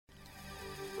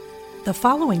The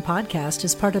following podcast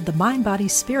is part of the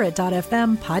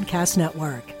MindBodySpirit.fm podcast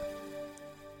network.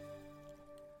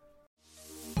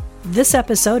 This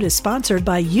episode is sponsored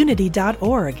by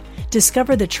Unity.org.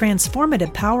 Discover the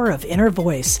transformative power of Inner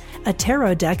Voice, a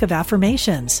tarot deck of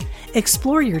affirmations.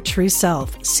 Explore your true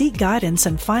self, seek guidance,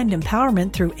 and find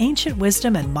empowerment through ancient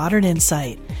wisdom and modern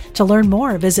insight. To learn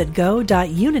more, visit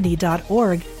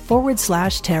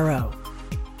go.unity.org/tarot.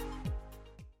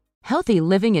 Healthy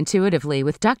Living Intuitively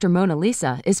with Dr. Mona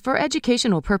Lisa is for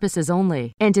educational purposes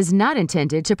only and is not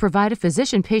intended to provide a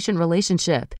physician-patient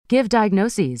relationship, give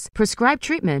diagnoses, prescribe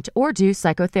treatment, or do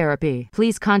psychotherapy.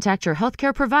 Please contact your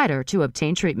healthcare provider to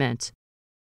obtain treatment.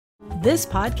 This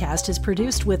podcast is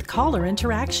produced with caller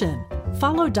interaction.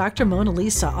 Follow Dr. Mona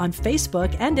Lisa on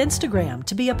Facebook and Instagram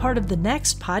to be a part of the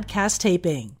next podcast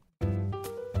taping.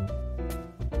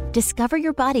 Discover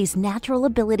your body's natural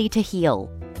ability to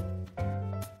heal.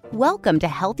 Welcome to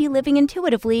Healthy Living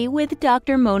Intuitively with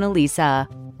Dr. Mona Lisa.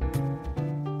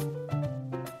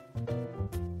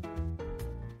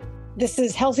 This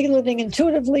is Healthy Living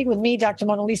Intuitively with me, Dr.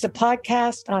 Mona Lisa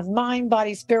podcast on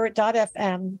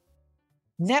MindBodySpirit.fm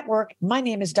network. My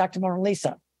name is Dr. Mona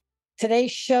Lisa.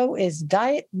 Today's show is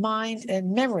Diet, Mind,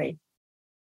 and Memory.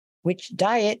 Which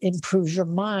diet improves your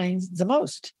mind the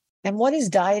most? And what is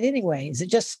diet anyway? Is it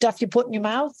just stuff you put in your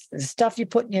mouth? Is it stuff you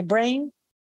put in your brain?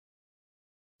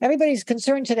 Everybody's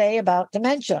concerned today about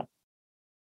dementia.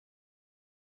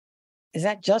 Is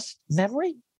that just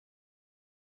memory?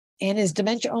 And is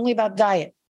dementia only about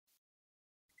diet?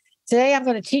 Today, I'm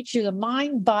going to teach you the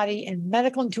mind, body, and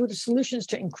medical intuitive solutions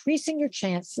to increasing your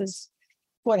chances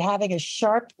for having a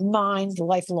sharp mind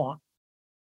lifelong.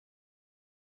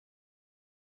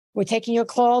 We're taking your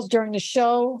calls during the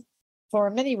show for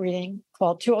a mini reading.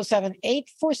 Call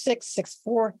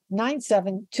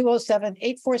 207-846-6497,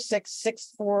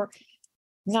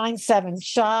 207-846-6497.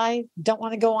 Shy, don't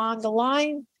want to go on the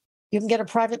line? You can get a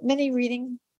private mini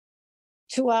reading,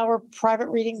 2-hour private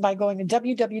reading by going to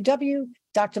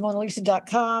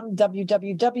www.drmonalisa.com,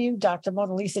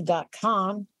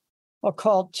 www.drmonalisa.com, or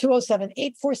call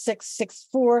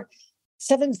 207-846-6475,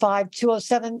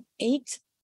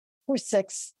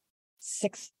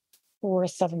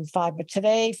 207-846-6475. But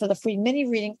today, for the free mini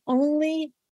reading,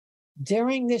 only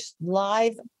during this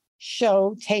live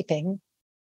show taping,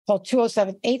 call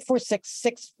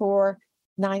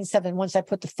 207-846-6497 once I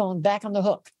put the phone back on the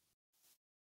hook.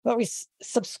 But we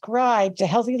subscribe to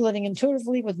Healthy Living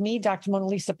Intuitively with me, Dr. Mona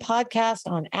Lisa podcast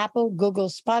on Apple, Google,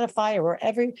 Spotify, or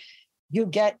wherever you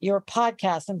get your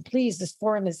podcast. And please, this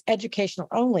forum is educational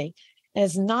only and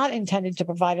is not intended to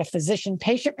provide a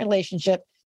physician-patient relationship,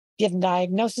 give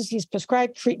diagnoses,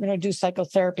 prescribe treatment, or do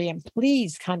psychotherapy. And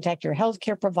please contact your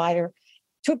healthcare provider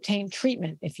to obtain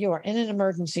treatment. If you are in an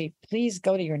emergency, please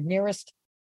go to your nearest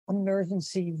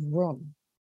emergency room.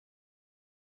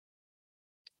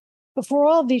 Before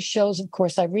all of these shows, of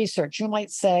course, I research. You might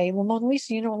say, well, Mona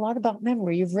Lisa, you know a lot about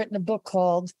memory. You've written a book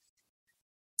called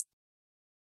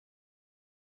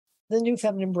The New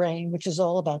Feminine Brain, which is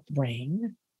all about the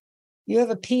brain. You have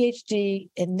a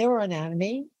PhD in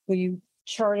neuroanatomy, where you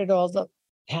charted all the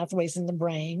pathways in the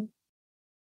brain.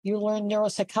 You learned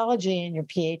neuropsychology in your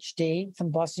PhD from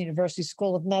Boston University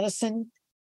School of Medicine,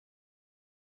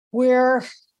 where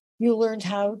you learned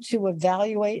how to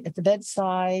evaluate at the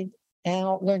bedside and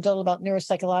learned all about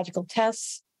neuropsychological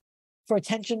tests for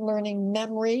attention, learning,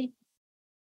 memory.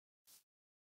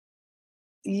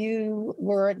 You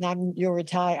were, and I'm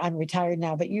retired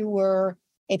now, but you were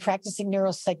a practicing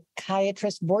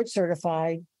neuropsychiatrist, board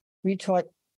certified.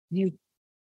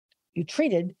 You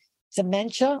treated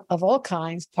dementia of all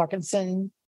kinds,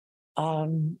 Parkinson,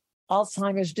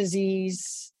 Alzheimer's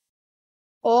disease,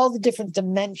 all the different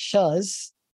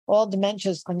dementias. All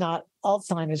dementias are not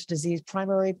Alzheimer's disease.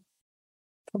 Primary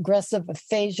progressive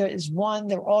aphasia is one.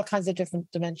 There are all kinds of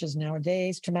different dementias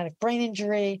nowadays. Traumatic brain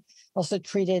injury, also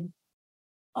treated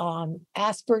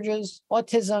Asperger's,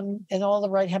 autism, and all the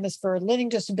right hemisphere learning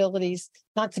disabilities,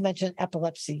 not to mention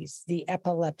epilepsies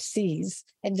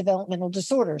and developmental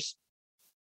disorders.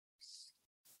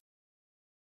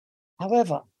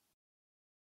 However,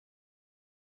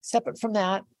 separate from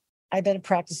that, I've been a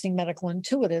practicing medical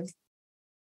intuitive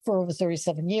for over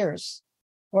 37 years,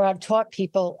 where I've taught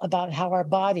people about how our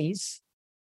bodies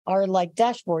are like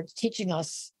dashboards, teaching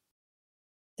us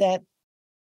that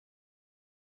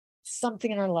something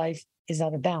in our life is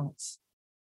out of balance.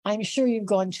 I'm sure you've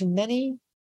gone to many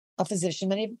a physician,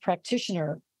 many a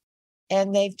practitioner,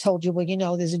 and they've told you, well, you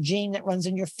know, there's a gene that runs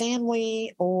in your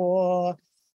family, or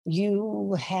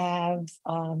you have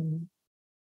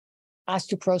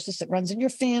osteoporosis that runs in your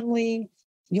family,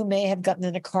 you may have gotten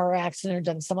in a car accident or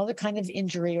done some other kind of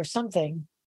injury or something.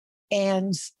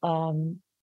 And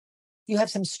you have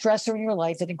some stressor in your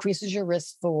life that increases your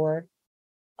risk for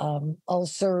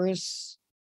ulcers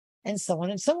and so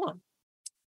on and so on.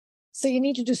 So you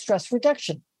need to do stress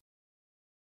reduction.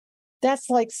 That's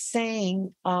like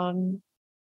saying when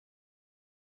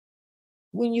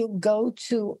you go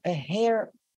to a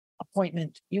hair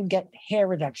appointment, you get hair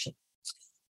reduction.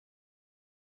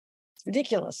 It's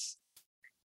ridiculous.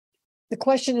 The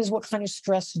question is, what kind of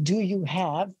stress do you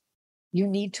have? You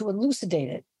need to elucidate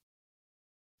it.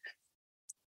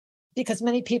 Because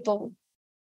many people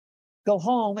go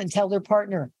home and tell their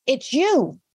partner, it's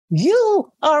you.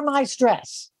 You are my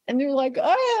stress. And they're like,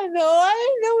 I didn't know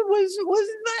it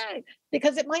wasn't that.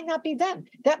 Because it might not be them.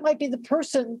 That might be the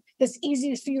person that's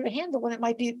easiest for you to handle when it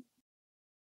might be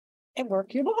at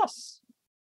work, your boss.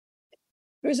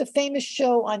 There's a famous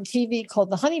show on TV called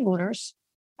The Honeymooners.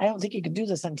 I don't think you could do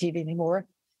this on TV anymore.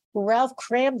 Where Ralph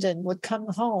Cramden would come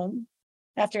home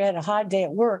after he had a hard day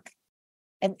at work.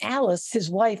 And Alice, his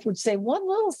wife, would say one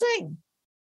little thing.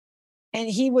 And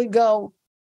he would go,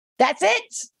 that's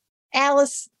it.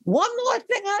 Alice, one more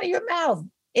thing out of your mouth.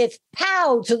 It's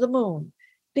pow to the moon.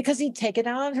 Because he'd taken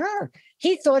it on her.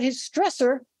 He thought his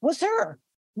stressor was her.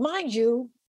 Mind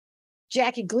you,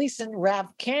 Jackie Gleason, Ralph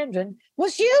Cramden,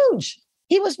 was huge.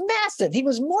 He was massive. He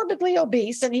was morbidly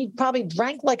obese, and he probably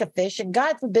drank like a fish. And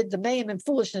God forbid the mayhem and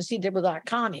foolishness he did with our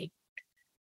Connie.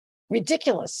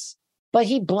 Ridiculous. But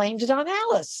he blamed it on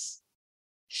Alice.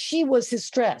 She was his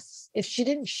stress. If she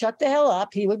didn't shut the hell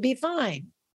up, he would be fine.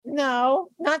 No,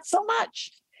 not so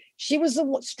much. She was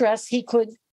the stress he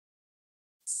could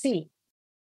see.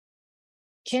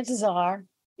 Chances are,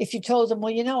 if you told him,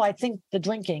 well, I think the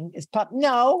drinking is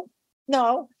no,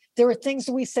 there are things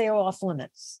that we say are off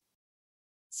limits.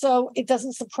 So it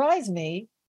doesn't surprise me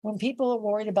when people are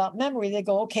worried about memory, they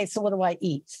go, okay, so what do I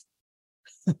eat?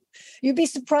 You'd be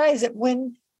surprised that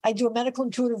when I do a medical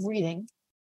intuitive reading,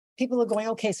 people are going,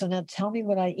 okay, so now tell me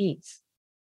what I eat.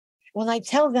 When I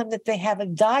tell them that they have a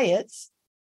diet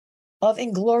of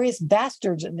inglorious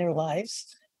bastards in their lives,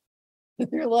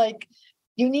 they're like,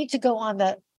 you need to go on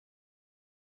that.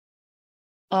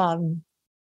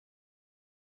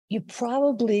 You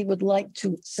probably would like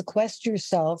to sequester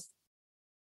yourself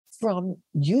from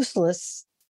useless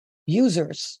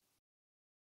users.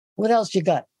 What else you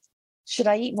got? Should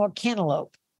I eat more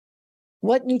cantaloupe?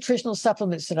 What nutritional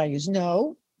supplements should I use?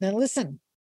 No. Now listen.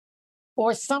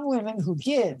 Or some women who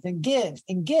give and give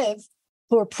and give,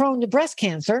 who are prone to breast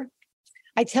cancer,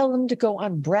 I tell them to go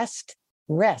on breast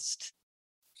rest.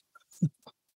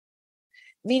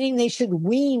 Meaning they should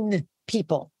wean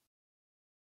people.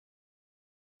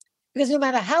 Because no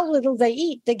matter how little they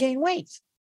eat, they gain weight.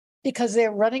 Because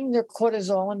they're running their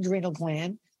cortisol and adrenal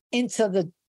gland into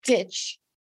the ditch.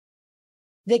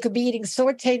 They could be eating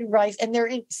sauteed rice.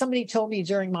 And somebody told me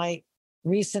during my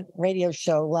recent radio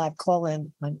show, live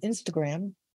call-in on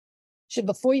Instagram, said,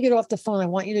 before you get off the phone, I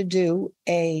want you to do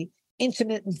a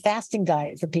intermittent fasting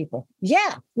diet for people.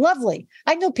 Yeah, lovely.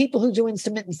 I know people who do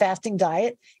intermittent fasting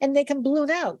diet and they can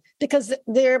balloon out because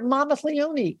they're Mama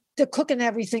Leone. They're cooking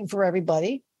everything for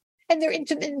everybody and they're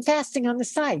intermittent fasting on the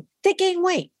side. They gain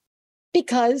weight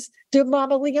because they're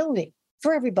Mama Leone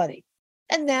for everybody.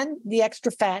 And then the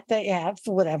extra fat they have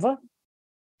for whatever,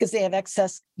 because they have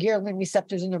excess ghrelin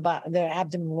receptors in their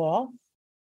abdomen wall.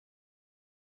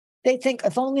 They think,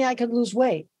 if only I could lose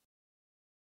weight.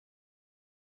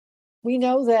 We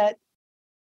know that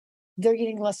they're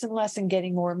eating less and less and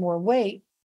getting more and more weight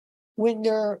when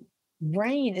their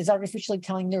brain is artificially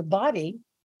telling their body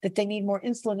that they need more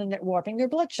insulin and they're warping their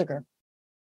blood sugar.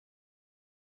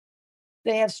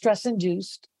 They have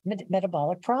stress-induced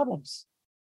metabolic problems.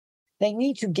 They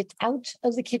need to get out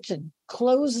of the kitchen,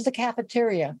 close the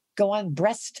cafeteria, go on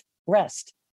breast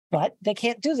rest. But they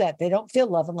can't do that. They don't feel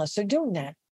love unless they're doing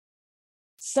that.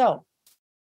 So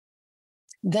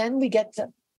then we get to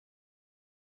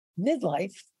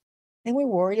midlife and we're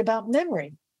worried about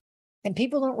memory. And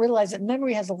people don't realize that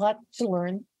memory has a lot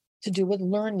to do with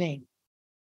learning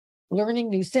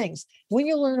new things. When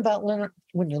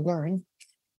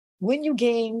you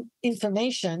gain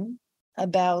information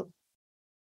about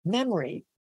memory,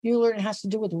 you learn it has to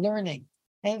do with learning.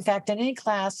 And in fact, in any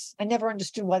class, I never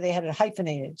understood why they had it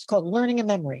hyphenated. It's called learning and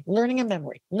memory, learning and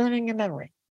memory, learning and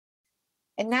memory.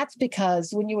 And that's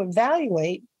because when you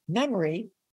evaluate memory,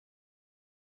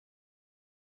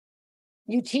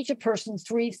 you teach a person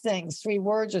three things, 3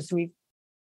 words or 3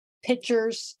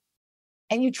 pictures,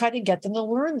 and you try to get them to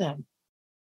learn them.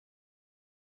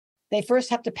 They first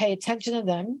have to pay attention to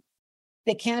them.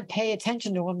 They can't pay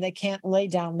attention to them. They can't lay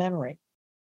down memory.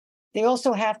 They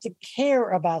also have to care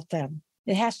about them.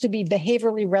 It has to be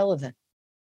behaviorally relevant.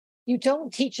 You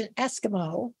don't teach an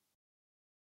Eskimo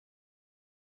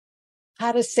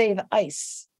how to save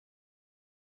ice.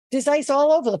 There's ice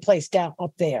all over the place down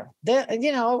up there.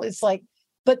 It's like,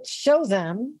 but show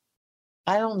them,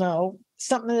 I don't know,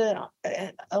 something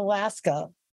in Alaska,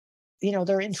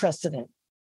 they're interested in.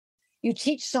 You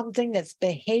teach something that's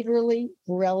behaviorally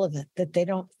relevant that they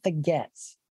don't forget.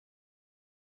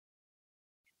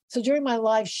 So during my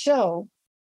live show,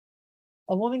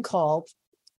 a woman called,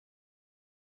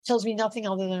 tells me nothing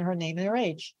other than her name and her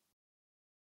age.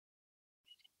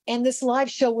 And this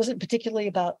live show wasn't particularly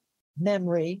about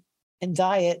memory and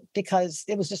diet because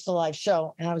it was just a live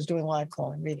show and I was doing live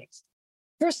calling readings.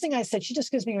 First thing I said, she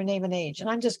just gives me her name and age. And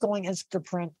I'm just going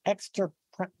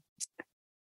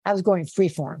I was going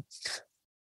freeform.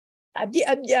 I'm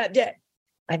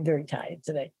very tired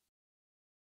today.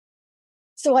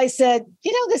 So I said,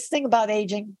 this thing about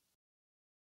aging,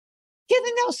 get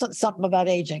to know something about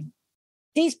aging.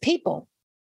 These people,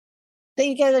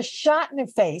 they get a shot in their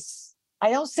face.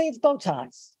 I don't say it's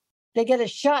Botox. They get a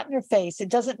shot in their face. It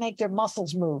doesn't make their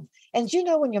muscles move. And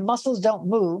when your muscles don't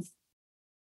move,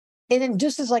 it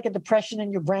induces like a depression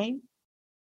in your brain.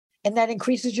 And that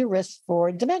increases your risk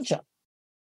for dementia.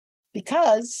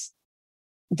 Because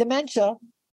depression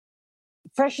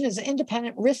is an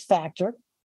independent risk factor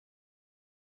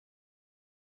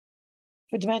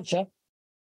for dementia.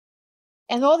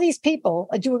 And all these people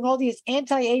are doing all these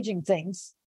anti-aging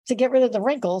things to get rid of the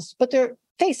wrinkles, but their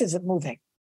face isn't moving.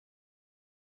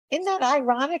 Isn't that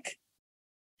ironic?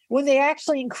 When they're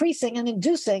actually increasing and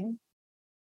inducing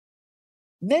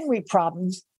memory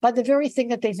problems by the very thing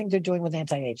that they think they're doing with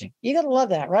anti-aging. You got to love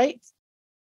that, right?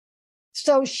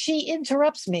 So she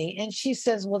interrupts me and she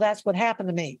says, well, that's what happened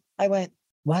to me. I went,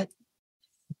 what?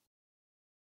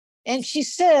 And she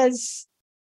says,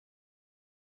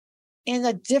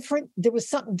 there was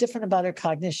something different about her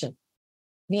cognition,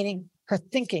 meaning her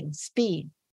thinking speed.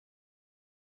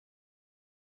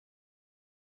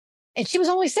 And she was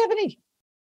only 70.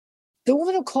 The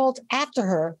woman who called after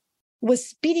her was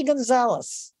Speedy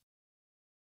Gonzalez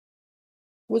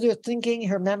with her thinking,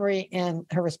 her memory, and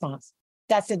her response.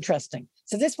 That's interesting.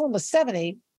 So this one was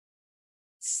 70,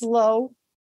 slow,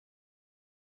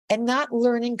 and not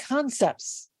learning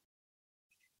concepts.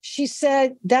 She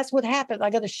said, that's what happened. I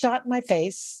got a shot in my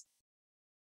face,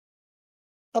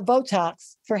 a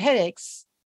Botox for headaches,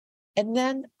 and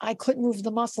then I couldn't move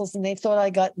the muscles, and they thought I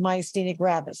got myasthenia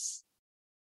gravis.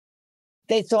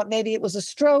 They thought maybe it was a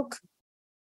stroke.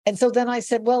 And so then I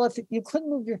said, well, if you couldn't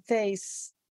move your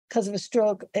face because of a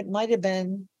stroke, it might have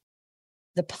been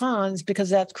the pons because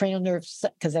that's cranial nerve,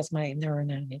 because that's my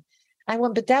neuroanatomy. I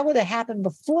went, but that would have happened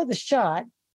before the shot.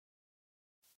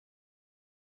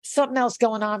 Something else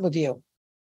going on with you.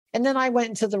 And then I went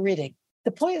into the reading.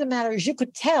 The point of the matter is you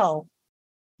could tell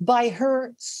by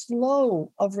her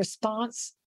slow of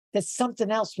response that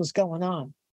something else was going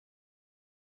on.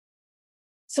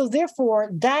 So therefore,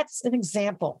 that's an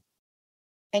example.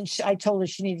 And I told her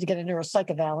she needed to get a neuropsych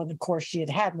eval, and of course she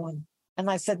had one. And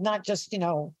I said, not just,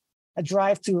 a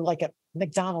drive-through like a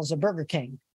McDonald's or Burger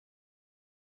King.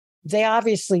 They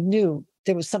obviously knew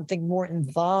there was something more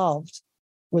involved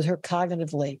with her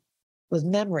cognitively, with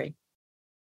memory,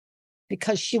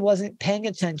 because she wasn't paying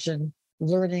attention,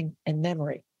 learning, and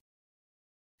memory.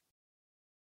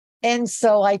 And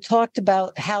so I talked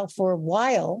about how for a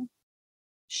while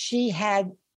she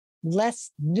had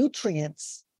less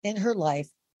nutrients in her life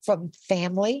from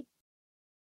family,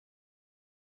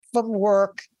 from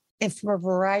work, and from a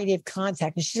variety of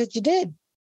contact. And she said, you did.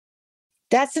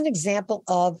 That's an example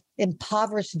of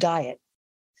impoverished diet.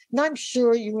 And I'm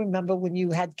sure you remember when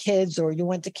you had kids or you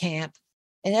went to camp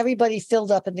and everybody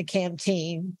filled up in the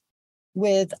canteen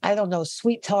with, I don't know,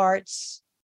 sweet tarts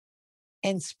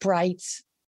and Sprites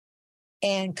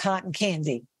and cotton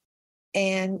candy.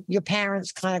 And your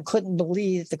parents kind of couldn't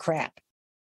believe the crap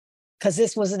because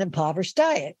this was an impoverished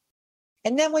diet.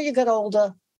 And then when you got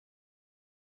older,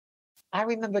 I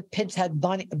remember kids had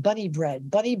bunny bread.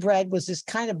 Bunny bread was this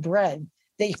kind of bread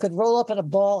that you could roll up in a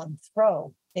ball and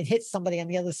throw and hit somebody on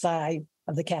the other side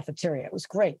of the cafeteria. It was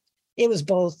great. It was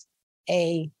both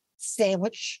a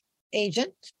sandwich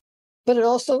agent, but it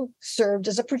also served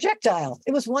as a projectile.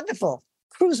 It was wonderful.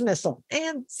 Cruise missile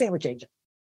and sandwich agent.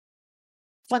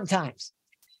 Fun times.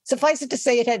 Suffice it to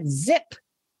say, it had zip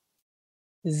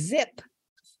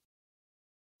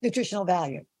nutritional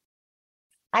value.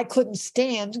 I couldn't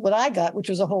stand what I got, which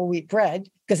was a whole wheat bread,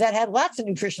 because that had lots of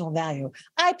nutritional value.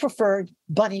 I preferred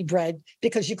bunny bread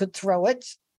because you could throw it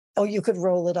or you could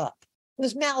roll it up. It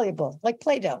was malleable, like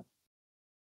Play-Doh.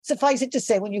 Suffice it to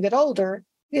say, when you get older,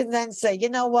 You then say, you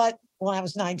know what? When I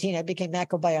was 19, I became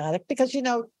macrobiotic because,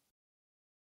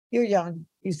 you're young.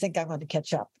 You think I'm going to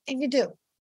catch up, and you do.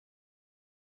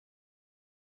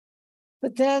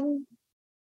 But then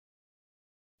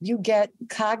you get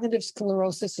cognitive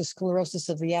sclerosis or sclerosis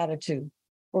of the attitude,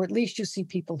 or at least you see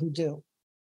people who do,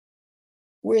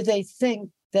 where they think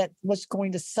that what's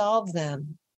going to solve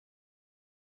them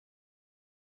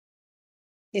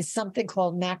is something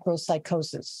called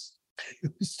macropsychosis.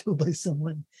 It was told by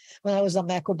someone when I was on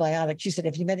macrobiotic. She said,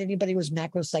 have you met anybody who was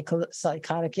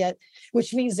macropsychotic yet?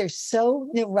 Which means they're so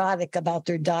neurotic about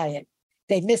their diet.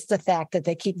 They miss the fact that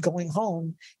they keep going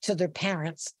home to their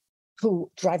parents who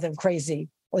drive them crazy,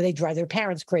 or they drive their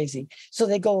parents crazy. So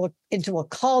they go into a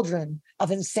cauldron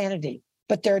of insanity,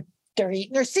 but they're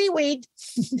eating their seaweed.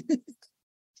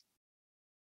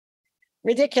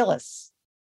 Ridiculous.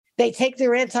 They take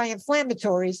their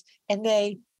anti-inflammatories and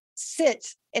they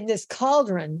sit in this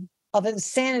cauldron of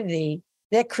insanity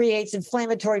that creates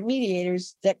inflammatory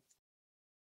mediators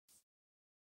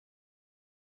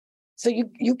so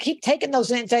you keep taking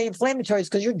those anti-inflammatories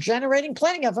because you're generating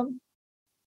plenty of them.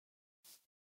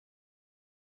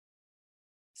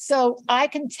 So I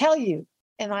can tell you,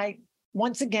 and I,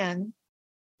 once again,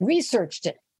 researched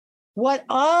it. What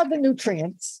are the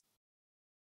nutrients?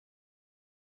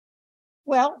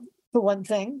 Well, for one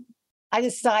thing, I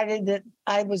decided that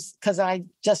I'm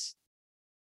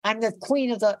the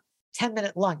queen of the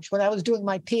 10-minute lunch. When I was doing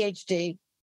my PhD,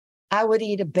 I would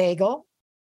eat a bagel,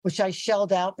 which I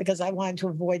shelled out because I wanted to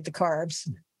avoid the carbs.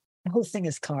 The whole thing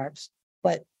is carbs,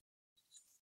 but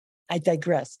I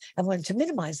digress. I wanted to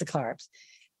minimize the carbs.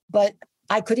 But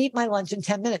I could eat my lunch in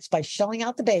 10 minutes by shelling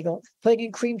out the bagel, putting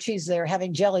in cream cheese there,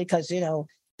 having jelly because,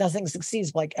 nothing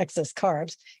succeeds like excess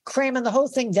carbs, cramming the whole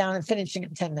thing down and finishing it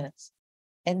in 10 minutes.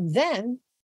 And then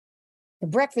for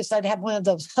breakfast, I'd have one of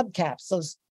those hubcaps,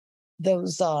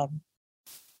 those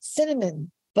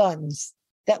cinnamon buns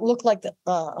that look like a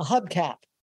hubcap.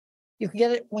 You could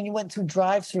get it when you went through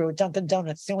drive-through at Dunkin'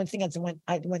 Donuts. The only thing I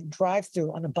went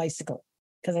drive-through on a bicycle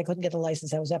because I couldn't get a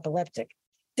license. I was epileptic.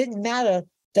 Didn't matter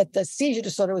that the seizure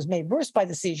disorder was made worse by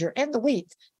the seizure and the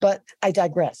wheat, but I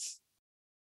digress.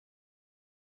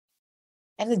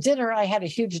 And the dinner, I had a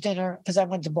huge dinner because I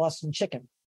went to Boston Chicken.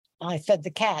 I fed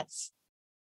the cats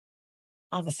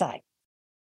on the side.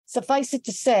 Suffice it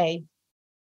to say,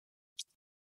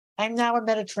 I'm now a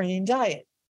Mediterranean diet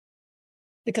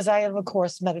because I am, of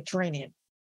course, Mediterranean.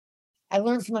 I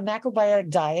learned from a macrobiotic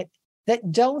diet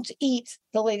that don't eat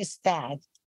the latest fad.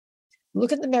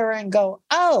 Look in the mirror and go,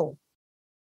 oh,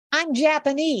 I'm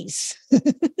Japanese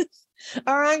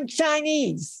or I'm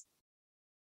Chinese.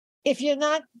 If you're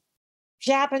not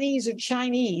Japanese or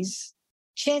Chinese,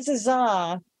 chances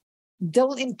are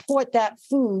don't import that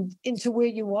food into where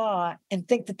you are and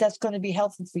think that that's going to be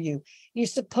helpful for you. You're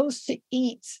supposed to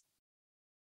eat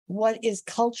what is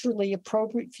culturally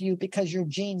appropriate for you because your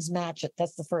genes match it.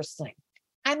 That's the first thing.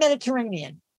 I'm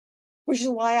Mediterranean, which is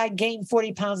why I gained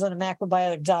 40 pounds on a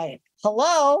macrobiotic diet.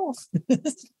 Hello?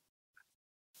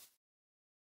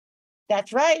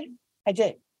 That's right. I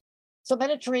did. So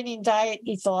Mediterranean diet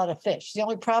eats a lot of fish. The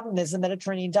only problem is the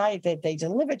Mediterranean diet that they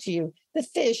deliver to you, the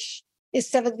fish is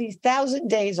 70,000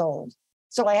 days old.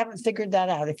 So I haven't figured that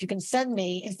out. If you can send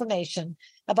me information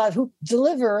about who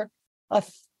deliver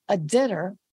a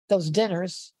dinner, those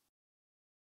dinners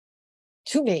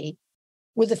to me,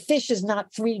 where the fish is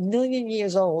not 3 million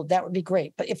years old, that would be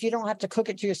great. But if you don't have to cook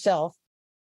it to yourself,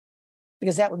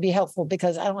 because that would be helpful,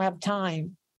 because I don't have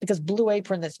time, because Blue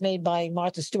Apron that's made by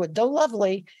Martha Stewart, though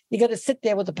lovely, you got to sit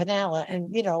there with a panela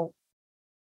and,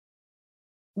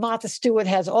 Martha Stewart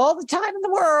has all the time in the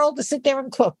world to sit there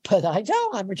and cook, but I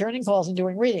don't. I'm returning calls and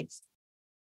doing readings.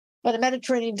 But a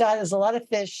Mediterranean diet is a lot of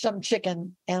fish, some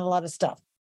chicken, and a lot of stuff.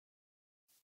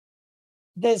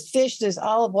 There's fish, there's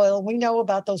olive oil. We know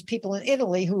about those people in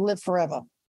Italy who live forever.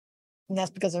 And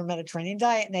that's because they're a Mediterranean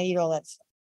diet and they eat all that stuff.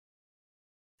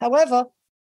 However,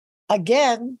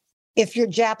 again, if you're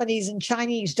Japanese and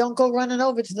Chinese, don't go running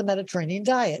over to the Mediterranean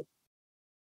diet.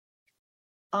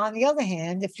 On the other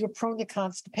hand, if you're prone to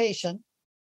constipation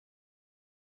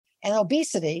and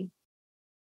obesity,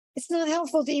 it's not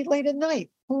helpful to eat late at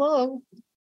night. Hello?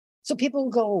 So people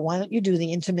will go, well, why don't you do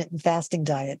the intermittent fasting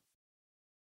diet?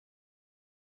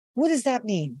 What does that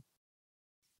mean?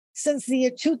 Since the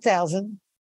year 2000,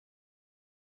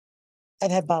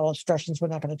 I've had bowel obstructions. We're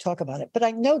not going to talk about it. But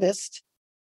I noticed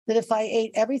that if I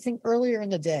ate everything earlier in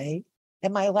the day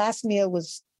and my last meal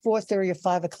was 4:30 or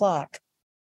 5 o'clock,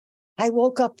 I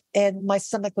woke up and my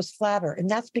stomach was flatter. And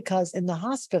that's because in the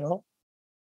hospital,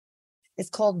 it's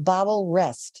called bowel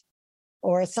rest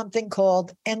or something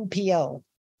called NPO,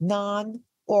 non-parenteral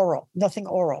oral, nothing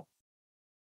oral.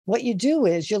 What you do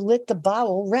is you let the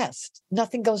bowel rest.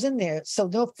 Nothing goes in there. So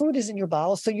no food is in your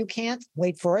bowel. So you can't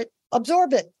wait for it,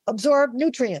 absorb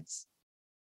nutrients.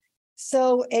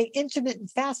 So a intermittent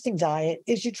fasting diet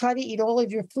is you try to eat all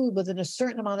of your food within a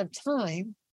certain amount of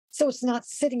time. So it's not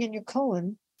sitting in your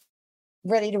colon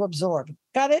ready to absorb.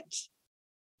 Got it?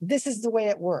 This is the way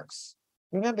it works.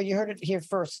 Remember, you heard it here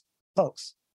first,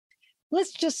 folks.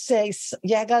 Let's just say,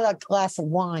 I got a glass of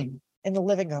wine in the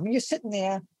living room. You're sitting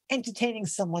there entertaining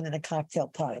someone in a cocktail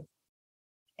party.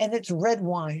 And it's red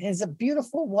wine. There's a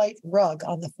beautiful white rug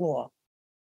on the floor.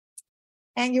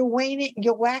 And you're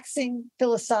waxing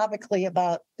philosophically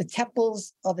about the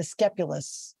temples of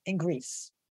Asclepius in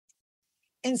Greece.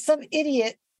 And some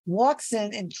idiot walks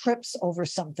in and trips over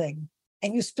something,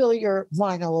 and you spill your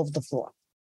wine all over the floor.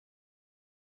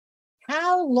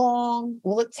 How long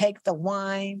will it take the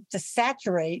wine to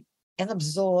saturate and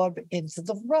absorb into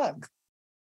the rug?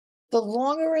 The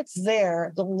longer it's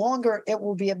there, the longer it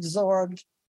will be absorbed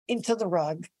into the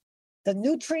rug. The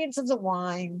nutrients of the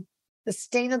wine, the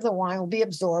stain of the wine will be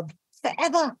absorbed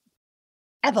forever,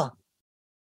 ever.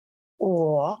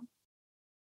 Or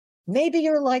maybe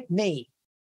you're like me,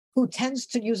 who tends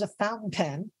to use a fountain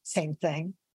pen, same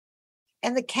thing,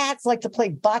 and the cats like to play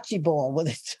bocce ball with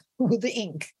it, with the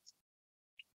ink.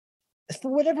 For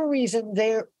whatever reason,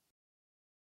 they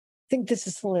think this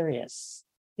is hilarious.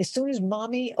 As soon as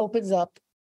mommy opens up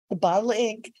the bottle of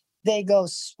ink, they go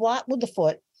swat with the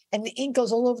foot, and the ink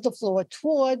goes all over the floor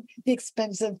toward the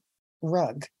expensive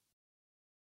rug.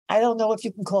 I don't know if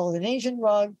you can call it an Asian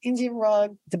rug, Indian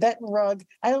rug, Tibetan rug.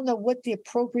 I don't know what the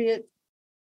appropriate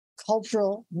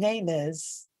cultural name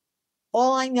is.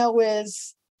 All I know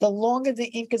is the longer the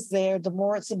ink is there, the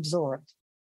more it's absorbed.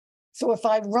 So if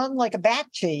I run like a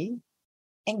bakchi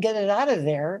and get it out of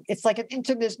there, it's like an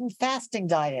intermittent fasting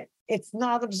diet. It's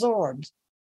not absorbed.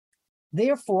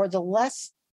 Therefore, the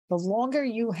longer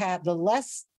you have, the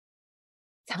less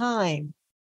time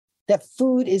that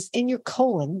food is in your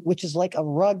colon, which is like a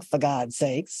rug, for God's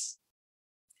sakes,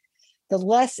 the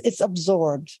less it's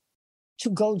absorbed to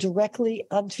go directly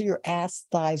onto your ass,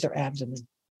 thighs, or abdomen.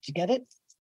 Did you get it?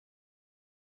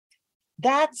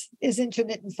 That is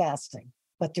intermittent fasting,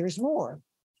 but there's more.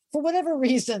 For whatever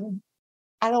reason,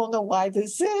 I don't know why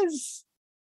this is.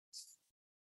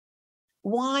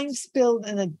 Wine spilled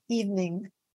in the evening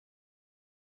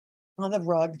on the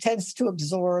rug tends to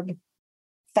absorb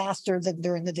faster than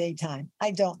during the daytime.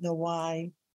 I don't know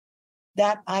why.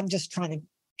 That I'm just trying to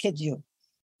kid you.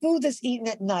 Food that's eaten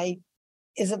at night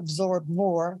is absorbed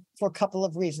more for a couple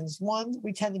of reasons. One,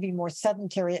 we tend to be more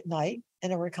sedentary at night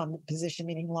in a recumbent position,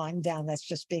 meaning lying down. That's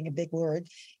just being a big word.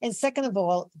 And second of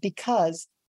all, because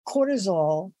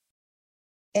cortisol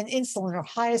and insulin are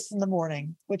highest in the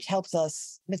morning, which helps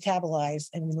us metabolize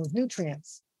and remove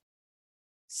nutrients.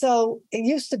 So it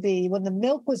used to be when the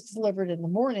milk was delivered in the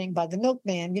morning by the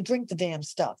milkman, you drink the damn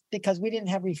stuff because we didn't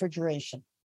have refrigeration.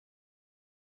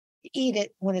 You eat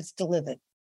it when it's delivered.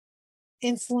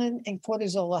 Insulin and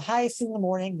cortisol are highest in the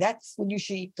morning. That's when you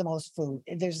should eat the most food.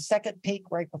 If there's a second peak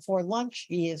right before lunch,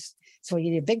 so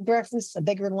you eat a big breakfast, a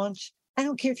bigger lunch. I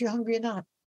don't care if you're hungry or not.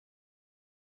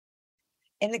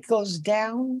 And it goes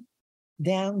down,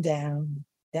 down, down,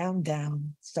 down,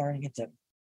 down, starting at dinner.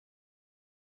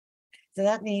 So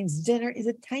that means dinner is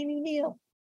a tiny meal.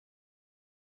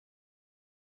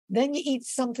 Then you eat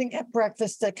something at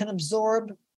breakfast that can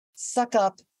absorb, suck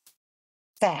up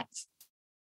fat.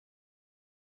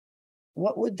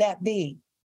 What would that be?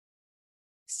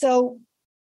 So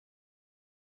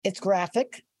it's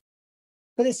graphic,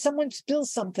 but if someone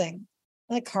spills something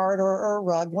on a card or a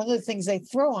rug, one of the things they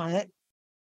throw on it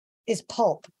is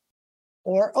pulp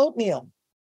or oatmeal.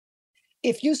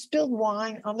 If you spilled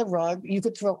wine on the rug, you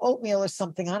could throw oatmeal or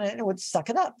something on it and it would suck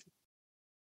it up.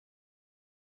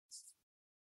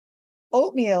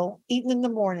 Oatmeal eaten in the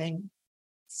morning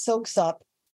soaks up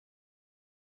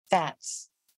fats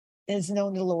and is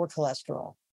known to lower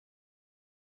cholesterol.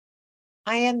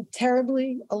 I am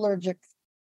terribly allergic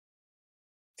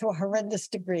to a horrendous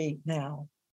degree now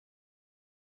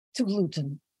to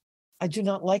gluten. I do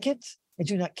not like it. I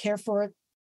do not care for it.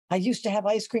 I used to have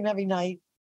ice cream every night.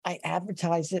 I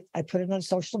advertised it. I put it on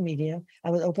social media. I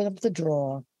would open up the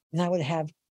drawer and I would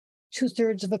have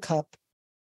 2/3 of a cup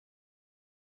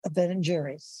of Ben &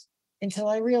 Jerry's until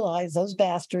I realized those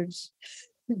bastards,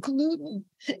 gluten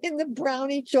in the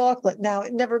brownie chocolate. Now,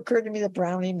 it never occurred to me that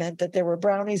brownie meant that there were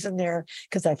brownies in there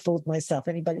because I fooled myself.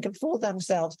 Anybody can fool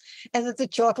themselves. And that the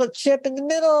chocolate chip in the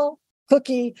middle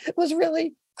cookie was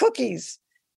really cookies.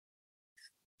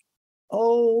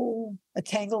 Oh, a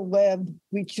tangled web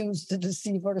we choose to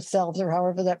deceive ourselves, or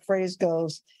however that phrase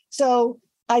goes. So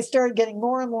I started getting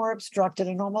more and more obstructed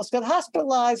and almost got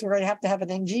hospitalized where I'd have to have an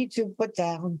NG tube put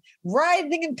down,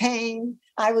 writhing in pain.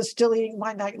 I was still eating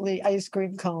my nightly ice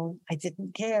cream cone. I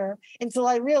didn't care until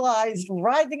I realized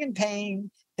writhing in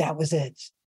pain, that was it.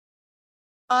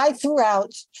 I threw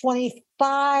out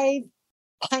 25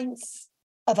 pints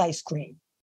of ice cream.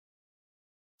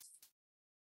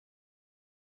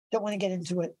 Don't want to get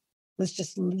into it. Let's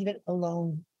just leave it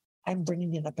alone. I'm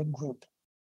bringing it up in group.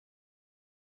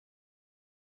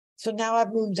 So now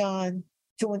I've moved on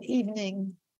to an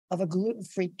evening of a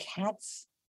gluten-free Katz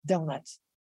donut.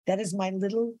 That is my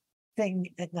little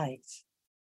thing at night.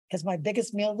 Because my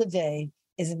biggest meal of the day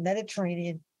is a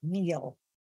Mediterranean meal.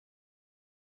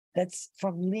 That's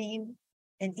from Lean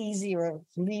and Easy or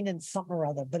Lean and something or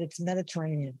other, but it's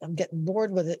Mediterranean. I'm getting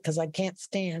bored with it because I can't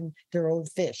stand their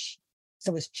old fish.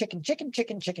 So it's chicken.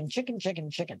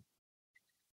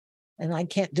 And I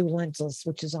can't do lentils,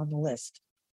 which is on the list.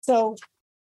 So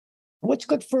what's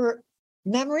good for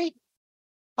memory?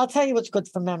 I'll tell you what's good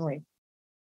for memory.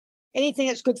 Anything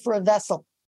that's good for a vessel.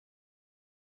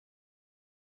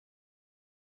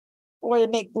 Or to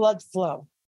make blood flow.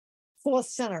 Fourth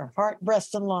center, heart,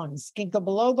 breast, and lungs. Ginkgo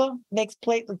biloba makes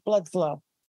platelet blood flow.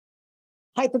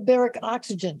 Hyperbaric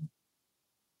oxygen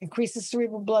increases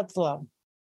cerebral blood flow.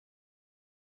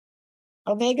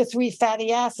 Omega-3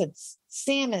 fatty acids,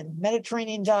 salmon,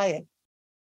 Mediterranean diet.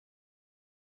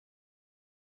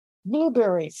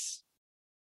 Blueberries,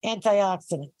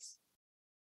 antioxidants.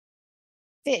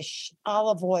 Fish,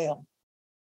 olive oil.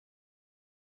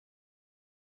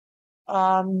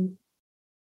 And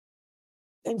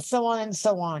so on and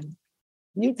so on.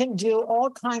 You can do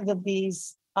all kinds of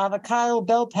these. Avocado,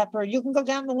 bell pepper. You can go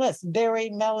down the list. Berry,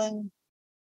 melon,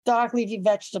 dark leafy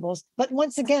vegetables. But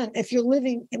once again, if you're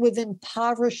living with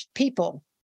impoverished people,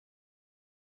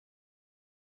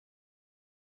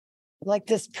 like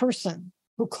this person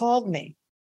who called me,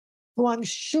 who I'm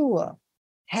sure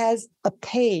has a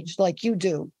page like you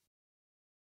do,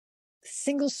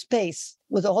 single space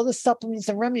with all the supplements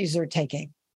and remedies they're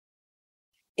taking,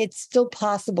 it's still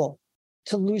possible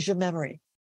to lose your memory,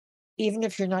 even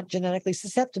if you're not genetically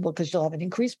susceptible, because you'll have an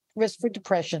increased risk for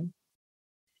depression.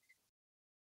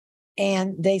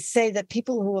 And they say that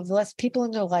people who have less people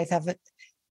in their life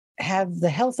have the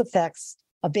health effects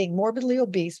of being morbidly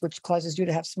obese, which causes you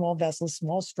to have small vessels,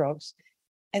 small strokes,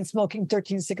 and smoking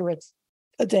 13 cigarettes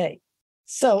a day.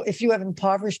 So if you have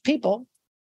impoverished people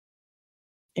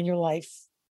in your life,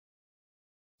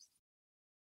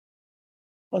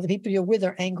 or the people you're with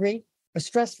are angry or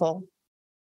stressful,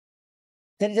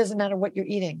 then it doesn't matter what you're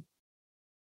eating.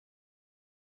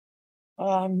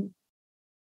 So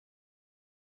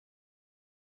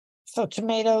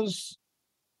tomatoes,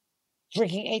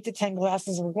 drinking 8 to 10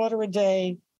 glasses of water a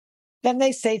day. Then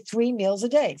they say 3 meals a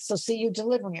day. So see you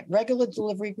delivering it. Regular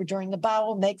delivery during the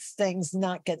bowel makes things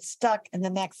not get stuck and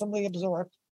then maximally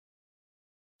absorbed.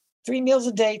 3 meals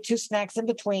a day, 2 snacks in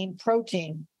between,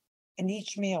 protein in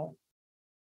each meal.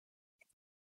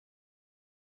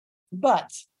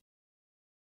 But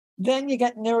then you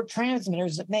get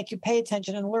neurotransmitters that make you pay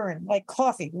attention and learn, like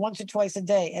coffee once or twice a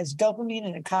day as dopamine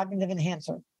and a cognitive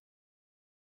enhancer.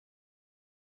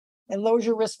 It lowers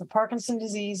your risk for Parkinson's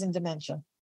disease and dementia.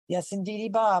 Yes, indeedy,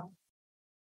 Bob.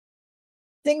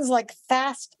 Things like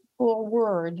Fast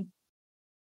Forward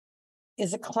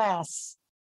is a class.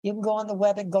 You can go on the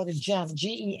web and go to GEMM,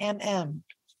 G-E-M-M.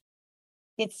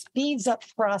 It speeds up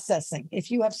processing.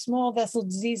 If you have small vessel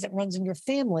disease that runs in your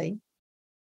family,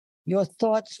 your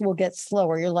thoughts will get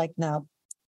slower. You're like, now,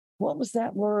 what was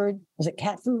that word? Was it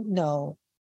cat food? No.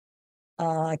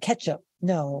 Ketchup?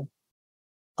 No.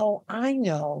 Oh, I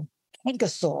know.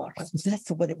 Kangasaur. That's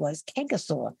what it was.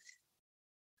 Kangasaur.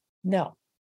 No.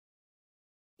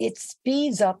 It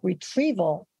speeds up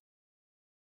retrieval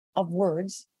of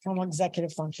words from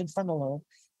executive function, frontal lobe,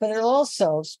 but it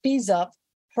also speeds up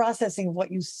processing of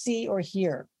what you see or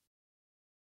hear.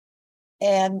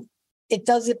 And it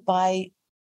does it by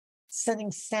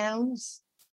sending sounds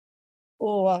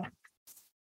or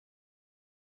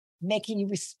making you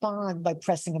respond by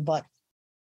pressing a button.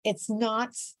 It's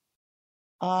not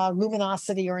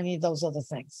luminosity or any of those other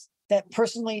things that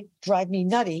personally drive me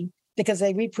nutty because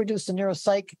they reproduce the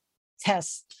neuropsych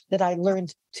tests that I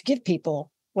learned to give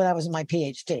people when I was in my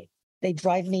PhD. They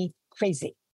drive me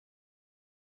crazy.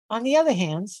 On the other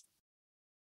hand,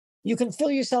 you can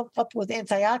fill yourself up with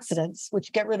antioxidants,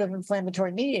 which get rid of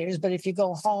inflammatory mediators. But if you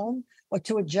go home or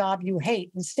to a job you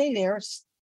hate and stay there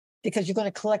because you're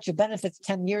going to collect your benefits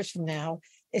 10 years from now,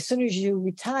 as soon as you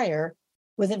retire,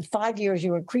 within 5 years,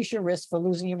 you increase your risk for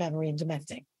losing your memory and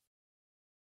dementing.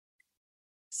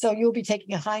 So you'll be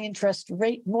taking a high interest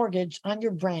rate mortgage on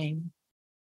your brain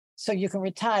so you can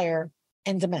retire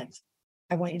and dement.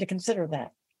 I want you to consider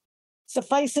that.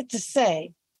 Suffice it to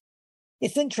say,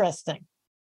 it's interesting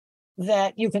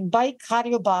that you can bike,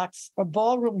 cardio box, or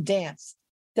ballroom dance.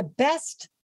 The best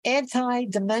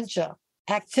anti-dementia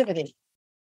activity.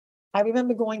 I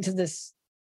remember going to this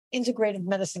integrative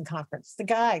medicine conference. The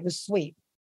guy was sweet.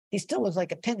 He still was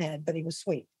like a pinhead, but he was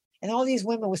sweet. And all these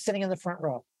women were sitting in the front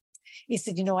row. He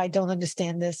said, I don't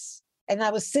understand this. And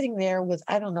I was sitting there with,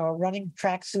 I don't know, a running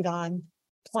tracksuit on,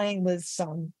 playing with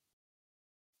some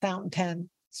fountain pen,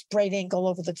 sprayed ink all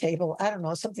over the table. I don't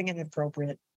know, something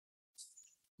inappropriate.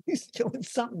 He's doing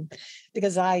something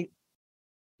because I,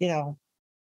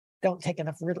 don't take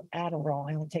enough Adderall.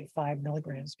 I only take 5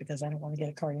 milligrams because I don't want to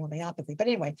get a cardiomyopathy. But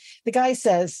anyway, the guy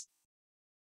says,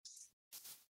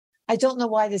 I don't know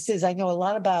why this is. I know a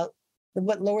lot about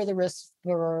what lower the risk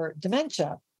for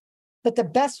dementia, but the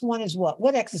best one is what?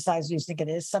 What exercise do you think it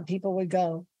is? Some people would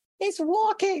go, it's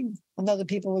walking. And other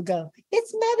people would go,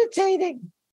 it's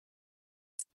meditating.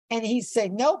 And he'd say,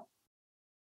 nope.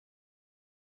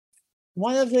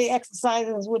 One of the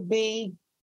exercises would be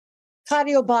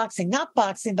cardio boxing, not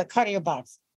boxing, but cardio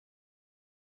boxing.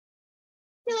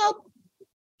 Nope.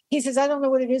 He says, I don't know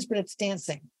what it is, but it's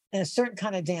dancing, and a certain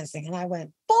kind of dancing. And I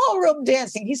went, ballroom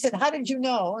dancing. He said, how did you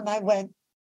know? And I went,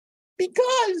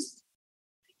 because.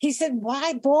 He said,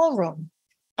 why ballroom?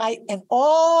 And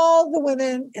all the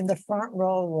women in the front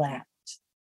row laughed.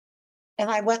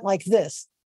 And I went like this.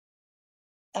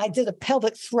 I did a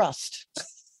pelvic thrust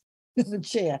in the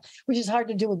chair, which is hard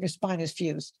to do when your spine is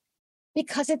fused,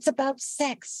 because it's about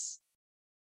sex.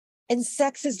 And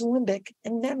sex is limbic,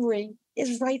 and memory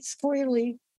is right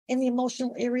squarely in the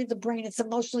emotional area of the brain. It's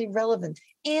emotionally relevant,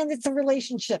 and it's a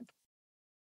relationship.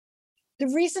 The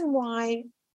reason why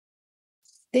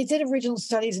they did original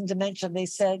studies in dementia, they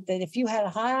said that if you had a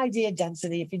high idea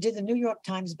density, if you did the New York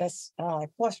Times best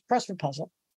crossword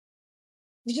puzzle,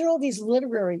 you did all these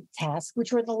literary tasks,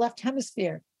 which were in the left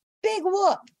hemisphere. Big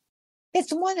whoop.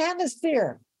 It's one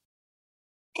hemisphere.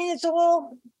 And it's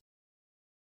all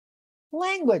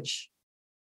language.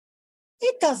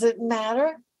 It doesn't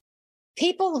matter.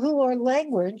 People who are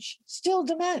language still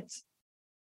dement.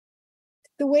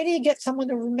 The way to get someone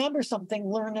to remember something,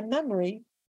 learn a memory,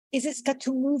 is it's got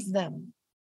to move them.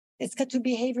 It's got to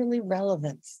be behaviorally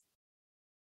relevant.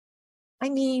 I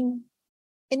mean,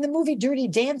 in the movie Dirty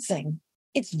Dancing,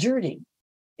 it's dirty.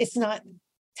 It's not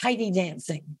tidy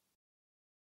dancing.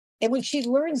 And when she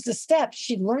learns the steps,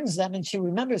 she learns them and she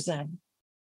remembers them.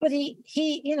 But he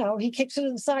kicks it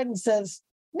inside and says,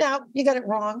 no, you got it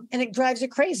wrong. And it drives her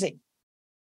crazy.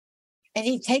 And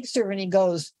he takes her and he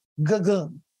goes,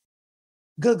 gagoon,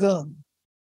 gagoon,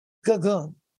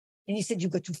 gagoon. And he said,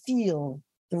 you've got to feel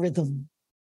the rhythm.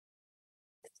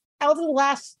 Over the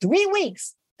last 3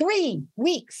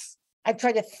 weeks, I've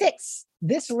tried to fix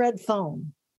this red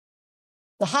phone,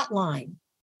 the hotline,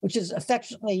 which is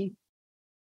affectionately,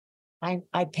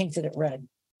 I painted it red.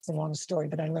 It's a long story,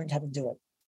 but I learned how to do it.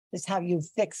 This is how you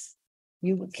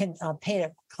can paint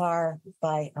a car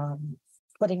by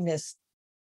putting this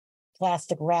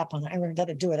plastic wrap on it. I learned how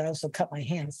to do it. I also cut my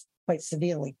hands quite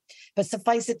severely. But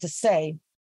suffice it to say,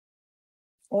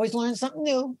 always learn something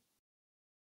new.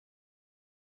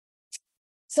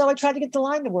 So I tried to get the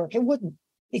line to work. It wouldn't.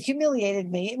 It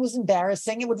humiliated me. It was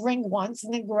embarrassing. It would ring once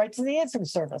and then go right to the answering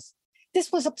service.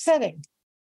 This was upsetting.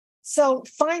 So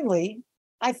finally,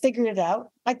 I figured it out.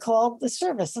 I called the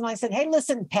service and I said, hey,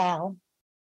 listen, pal.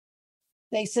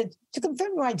 They said, to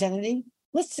confirm your identity,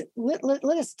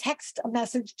 let us text a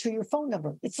message to your phone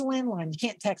number. It's a landline. You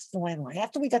can't text the landline.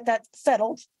 After we got that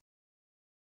settled,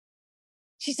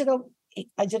 she said, oh,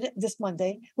 I did it this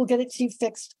Monday. We'll get it to you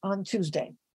fixed on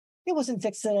Tuesday. It wasn't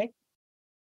fixed today.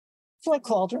 So I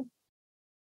called her.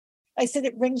 I said,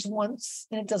 it rings once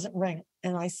and it doesn't ring.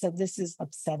 And I said, this is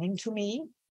upsetting to me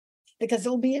because it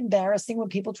will be embarrassing when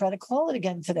people try to call it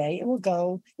again today. It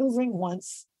will ring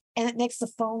once and it makes the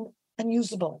phone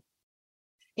unusable.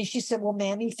 And she said, well,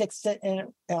 ma'am, he fixed it and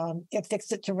it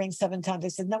fixed it to ring 7 times. I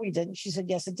said, no, he didn't. She said,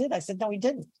 yes, it did. I said, no, he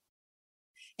didn't.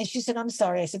 And she said, I'm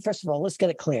sorry. I said, first of all, let's get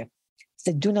it clear. I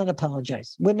said, do not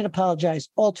apologize. Women apologize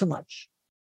all too much.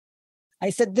 I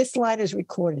said, this line is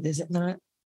recorded, is it not?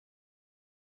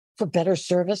 For better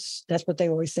service. That's what they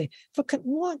always say. For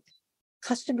what?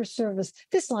 Customer service.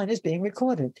 This line is being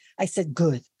recorded. I said,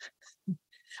 good.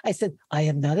 I said, I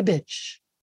am not a bitch,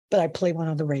 but I play one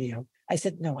on the radio. I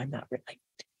said, no, I'm not really.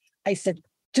 I said,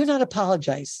 do not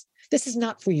apologize. This is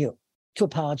not for you to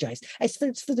apologize. I said,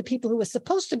 it's for the people who are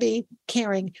supposed to be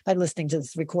caring by listening to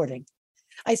this recording.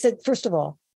 I said, first of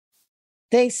all,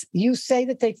 you say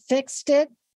that they fixed it.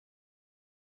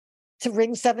 to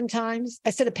ring 7 times? I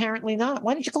said, apparently not.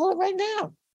 Why don't you call it right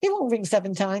now? It won't ring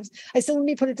 7 times. I said, let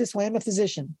me put it this way. I'm a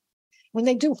physician. When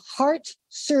they do heart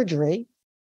surgery,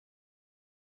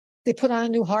 they put on a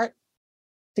new heart.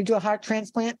 They do a heart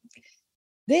transplant.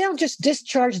 They don't just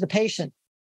discharge the patient.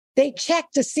 They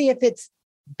check to see if it's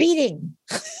beating.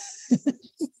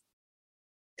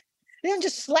 They don't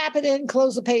just slap it in,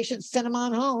 close the patient, send them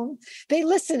on home. They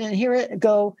listen and hear it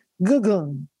go,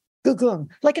 goo-goom, goo-goom,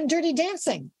 like in Dirty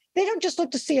Dancing. They don't just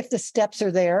look to see if the steps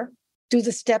are there, do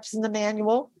the steps in the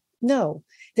manual. No,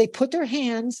 they put their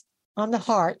hands on the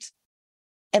heart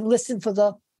and listen for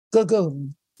the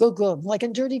goo-goom, goo-goom. Like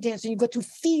in Dirty Dancing, you've got to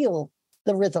feel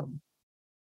the rhythm.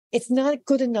 It's not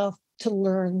good enough to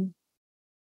learn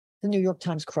the New York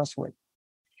Times crossword.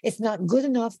 It's not good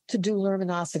enough to do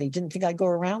luminosity. Didn't think I'd go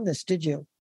around this, did you?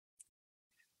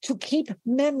 To keep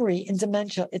memory in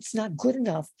dementia, it's not good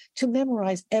enough to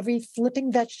memorize every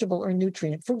flipping vegetable or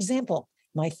nutrient. For example,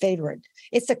 my favorite,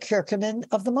 it's a curcumin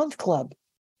of the month club.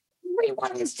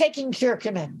 Everyone is taking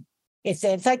curcumin. It's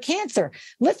anti-cancer.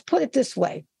 Let's put it this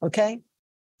way, okay?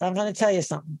 I'm going to tell you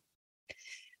something.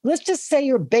 Let's just say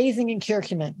you're bathing in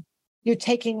curcumin. You're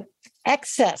taking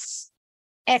excess,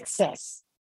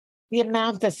 the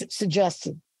amount that's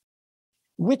suggested,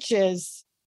 which is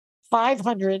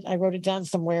 500. I wrote it down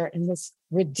somewhere in this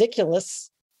ridiculous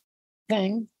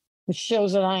thing, which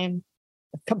shows that I am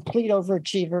a complete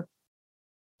overachiever.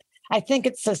 I think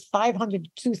it says 500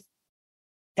 to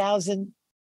 2,000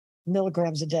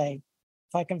 milligrams a day,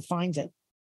 if I can find it,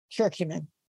 curcumin.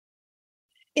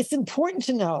 It's important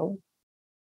to know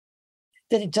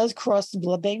that it does cross the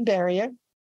blood-brain barrier.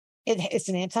 It's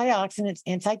an antioxidant, it's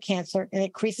anti-cancer, and it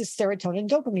increases serotonin and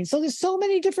dopamine. So there's so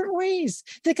many different ways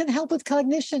that can help with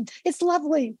cognition. It's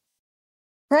lovely,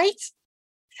 right?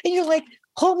 And you're like,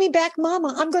 hold me back,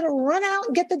 mama. I'm going to run out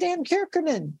and get the damn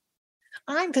curcumin.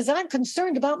 Because I'm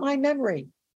concerned about my memory.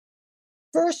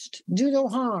 First, do no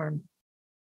harm.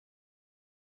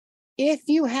 If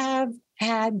you have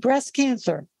had breast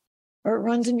cancer or it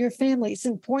runs in your family, it's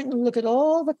important to look at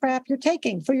all the crap you're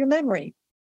taking for your memory,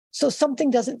 so something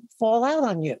doesn't fall out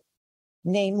on you.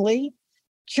 Namely,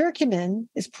 curcumin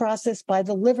is processed by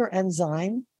the liver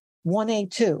enzyme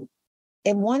 1A2.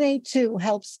 And 1A2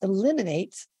 helps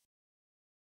eliminate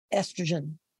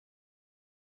estrogen.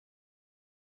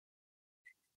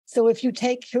 So if you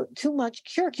take too much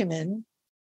curcumin,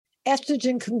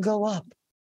 estrogen can go up.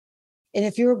 And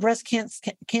if you're a breast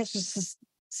cancer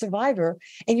survivor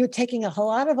and you're taking a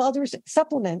lot of other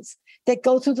supplements that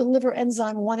go through the liver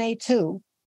enzyme 1A2,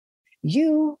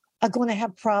 you are going to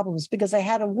have problems. Because I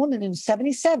had a woman in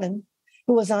 77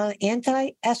 who was on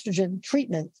anti-estrogen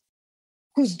treatment,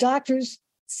 whose doctors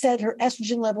said her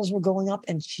estrogen levels were going up,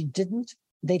 and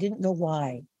they didn't know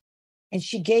why. And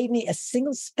she gave me a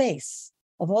single space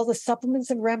of all the supplements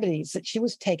and remedies that she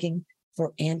was taking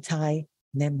for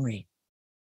anti-memory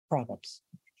problems.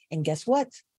 And guess what?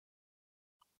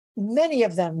 Many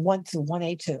of them went to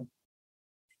 1A2,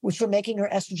 which were making her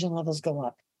estrogen levels go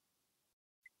up.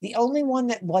 The only one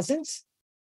that wasn't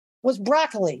was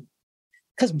broccoli,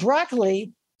 because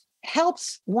broccoli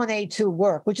helps 1A2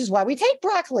 work, which is why we take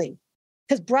broccoli,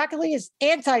 because broccoli is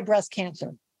anti-breast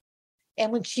cancer.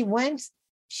 And when she went,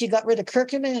 she got rid of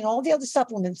curcumin and all the other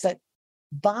supplements that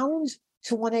bound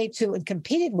to 1A2 and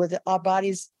competed with our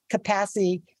body's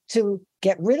capacity to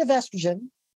get rid of estrogen.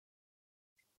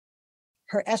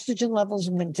 Her estrogen levels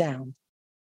went down.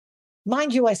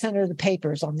 Mind you, I sent her the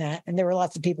papers on that, and there were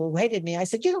lots of people who hated me. I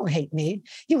said, you don't hate me.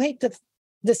 You hate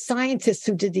the scientists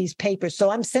who did these papers. So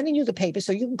I'm sending you the papers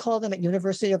so you can call them at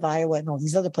University of Iowa and all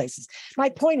these other places. My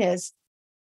point is,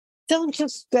 don't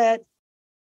just get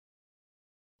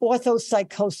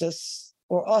orthopsychosis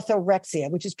or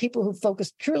orthorexia, which is people who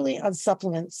focus purely on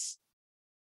supplements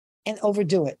and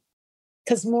overdo it,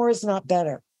 because more is not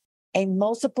better. A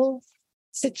multiple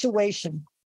situation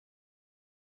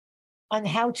on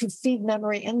how to feed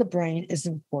memory in the brain is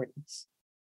important.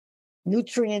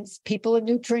 Nutrients, people are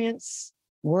nutrients,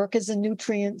 work is a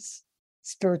nutrient,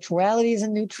 spirituality is a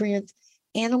nutrient,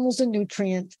 animals are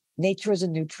nutrient, nature is a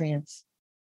nutrient.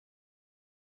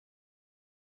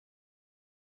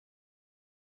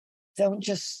 Don't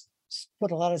just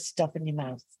put a lot of stuff in your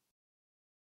mouth.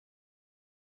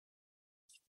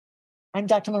 I'm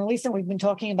Dr. Mona Lisa. We've been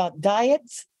talking about diet,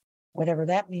 whatever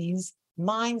that means,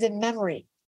 mind and memory.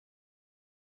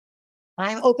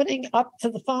 I'm opening up to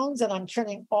the phones and I'm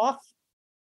turning off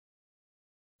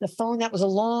the phone. That was a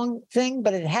long thing,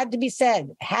 but it had to be said.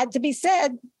 It had to be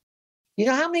said. You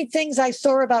know how many things I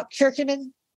saw about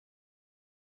curcumin?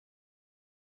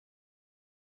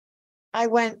 I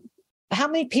went, how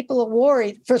many people are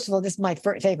worried? First of all, this is my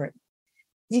favorite.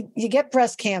 You get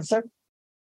breast cancer.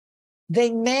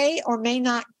 They may or may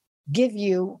not give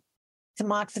you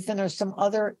tamoxifen or some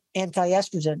other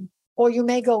anti-estrogen, or you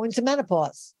may go into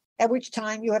menopause, at which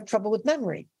time you have trouble with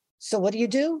memory. So what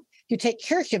do? You take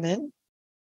curcumin,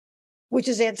 which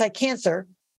is anti-cancer,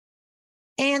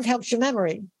 and helps your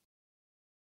memory.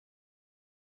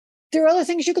 There are other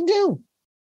things you can do.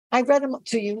 I read them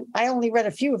to you. I only read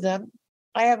a few of them.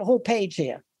 I have a whole page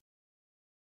here.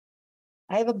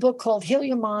 I have a book called Heal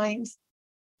Your Mind,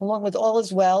 along with All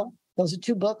Is Well. Those are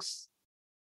 2 books,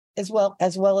 as well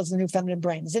as The New Feminine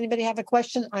Brain. Does anybody have a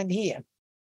question? I'm here.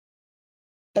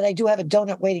 But I do have a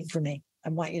donut waiting for me. I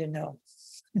want you to know.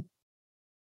 As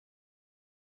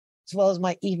well as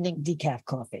my evening decaf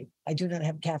coffee. I do not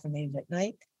have caffeinated at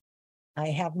night. I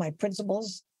have my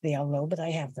principles. They are low, but I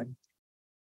have them.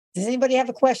 Does anybody have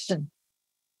a question?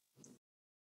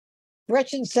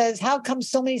 Gretchen says, how come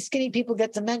so many skinny people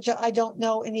get dementia? I don't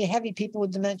know any heavy people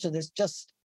with dementia. That's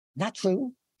just not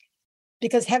true.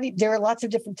 Because there are lots of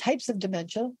different types of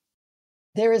dementia.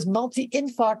 There is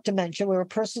multi-infarct dementia, where a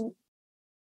person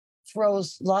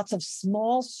throws lots of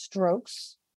small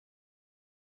strokes,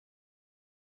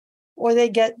 or they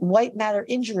get white matter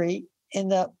injury in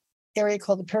the area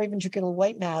called the periventricular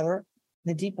white matter.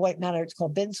 The deep white matter, it's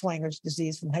called Binswanger's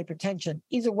disease from hypertension.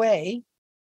 Either way,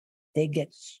 they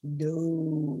get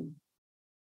slow.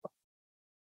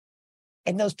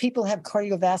 And those people have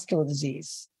cardiovascular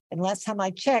disease. And last time I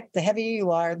checked, the heavier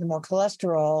you are, the more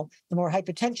cholesterol, the more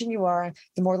hypertension you are,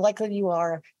 the more likely you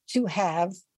are to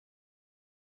have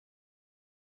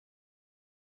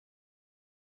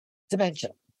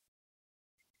dementia.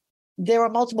 There are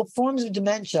multiple forms of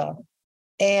dementia,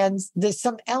 and there's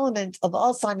some element of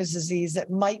Alzheimer's disease that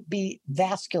might be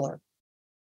vascular.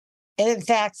 And in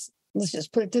fact, let's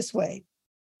just put it this way.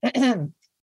 The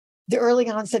early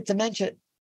onset dementia,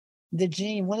 the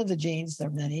gene, one of the genes, there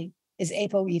are many, is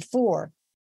ApoE4.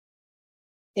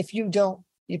 If you don't,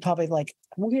 you're probably like,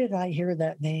 where did I hear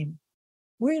that name?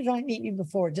 Where did I meet you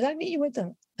before? Did I meet you at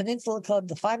the Peninsula Club,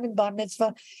 the Feynman Bar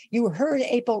Mitzvah? You heard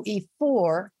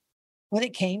ApoE4 when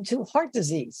it came to heart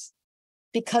disease,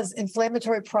 because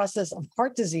inflammatory process of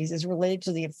heart disease is related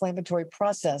to the inflammatory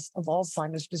process of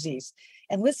Alzheimer's disease.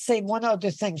 And let's say one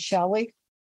other thing, shall we?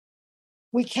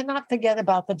 We cannot forget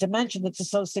about the dementia that's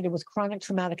associated with chronic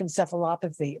traumatic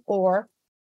encephalopathy, or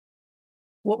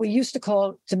what we used to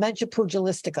call dementia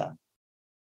pugilistica.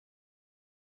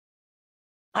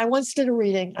 I once did a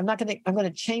reading. I'm going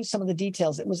to change some of the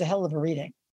details. It was a hell of a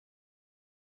reading.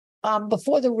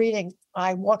 Before the reading,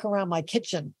 I walk around my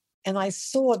kitchen and I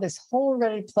saw this whole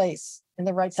red place in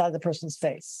the right side of the person's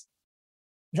face.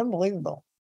 It's unbelievable.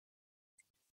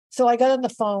 So I got on the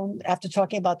phone after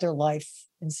talking about their life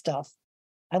and stuff.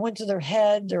 I went to their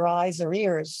head, their eyes, their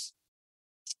ears.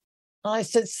 And I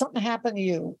said, something happened to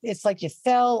you. It's like you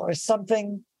fell or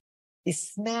something. You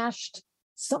smashed.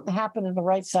 Something happened in the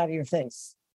right side of your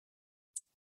face.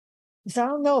 He said, I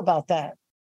don't know about that.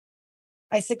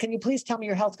 I said, can you please tell me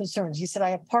your health concerns? He said, I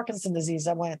have Parkinson's disease.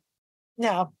 I went,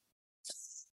 no.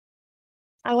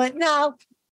 No.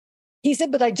 He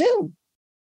said, but I do.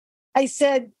 I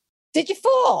said, did you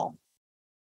fall?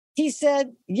 He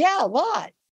said, yeah, a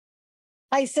lot.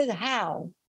 I said,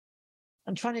 how?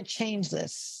 I'm trying to change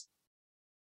this.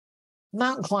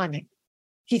 Mountain climbing.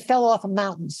 He fell off of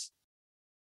mountains.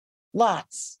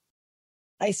 Lots.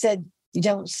 I said, you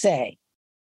don't say.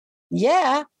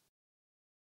 Yeah.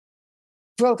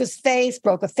 Broke his face,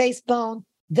 broke a face bone.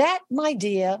 That, my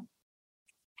dear,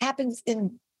 happens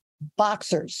in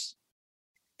boxers.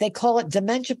 They call it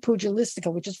dementia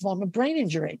pugilistica, which is a form of brain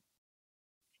injury.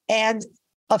 And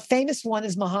a famous one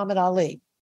is Muhammad Ali,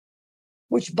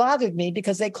 which bothered me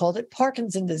because they called it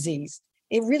Parkinson's disease.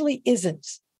 It really isn't.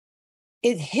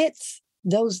 It hits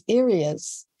those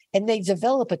areas and they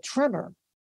develop a tremor,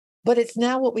 but it's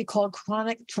now what we call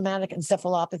chronic traumatic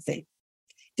encephalopathy.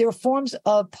 There are forms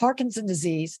of Parkinson's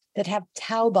disease that have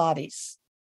tau bodies,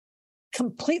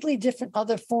 completely different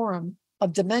other form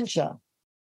of dementia.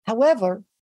 However,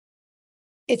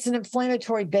 it's an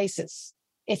inflammatory basis.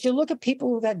 If you look at people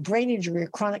who've had brain injury or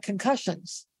chronic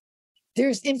concussions,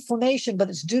 there's inflammation, but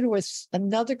it's due to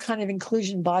another kind of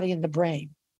inclusion body in the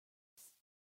brain.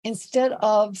 Instead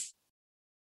of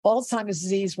Alzheimer's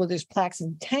disease, where there's plaques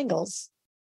and tangles,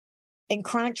 in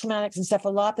chronic traumatic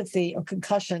encephalopathy or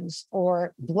concussions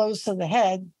or blows to the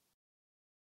head,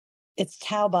 it's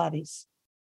tau bodies.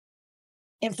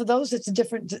 And for those,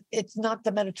 it's not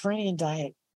the Mediterranean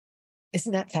diet.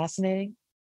 Isn't that fascinating?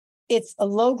 It's a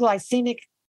low glycemic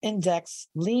index,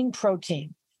 lean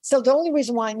protein. So the only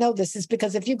reason why I know this is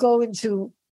because if you go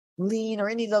into lean or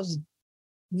any of those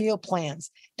meal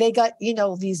plans, they got,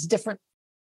 these different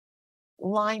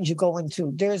lines you go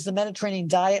into. There's the Mediterranean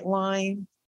diet line,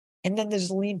 and then there's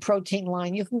the lean protein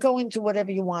line. You can go into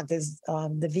whatever you want. There's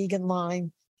the vegan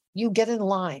line. You get in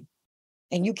line,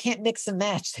 and you can't mix and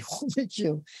match. They won't let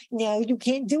you. No, you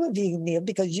can't do a vegan meal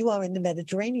because you are in the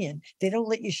Mediterranean. They don't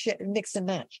let you mix and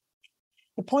match.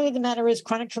 The point of the matter is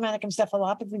chronic traumatic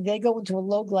encephalopathy, they go into a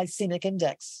low glycemic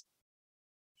index.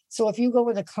 So if you go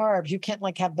with the carbs, you can't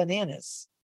like have bananas.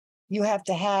 You have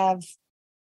to have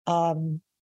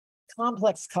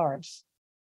complex carbs,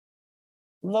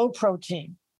 low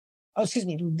protein,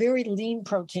 very lean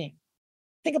protein.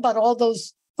 Think about all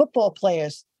those football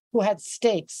players who had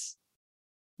steaks.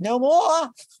 No more.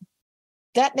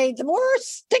 That made them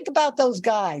worse. Think about those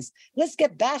guys. Let's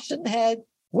get bashed in the head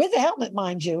with a helmet,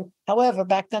 mind you. However,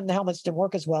 back then the helmets didn't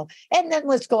work as well. And then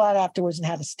let's go out afterwards and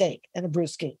have a steak and a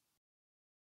brewski.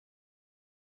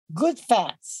 Good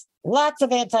fats, lots of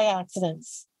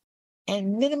antioxidants,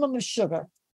 and minimum of sugar.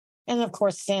 And of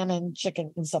course, salmon,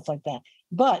 chicken, and stuff like that.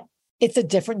 But it's a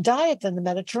different diet than the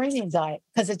Mediterranean diet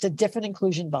because it's a different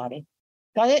inclusion body.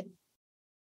 Got it?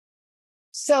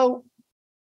 So,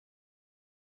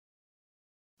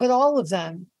 but all of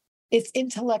them, it's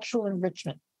intellectual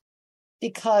enrichment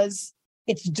because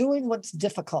it's doing what's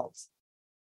difficult.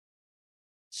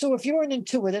 So if you're an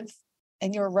intuitive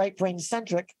and you're a right brain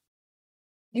centric,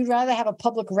 you'd rather have a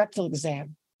public rectal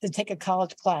exam than take a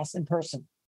college class in person.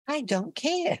 I don't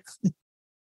care.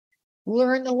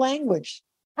 Learn the language.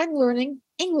 I'm learning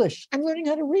English. I'm learning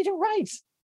how to read and write.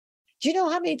 Do you know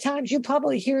how many times you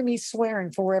probably hear me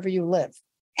swearing for wherever you live?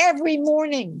 Every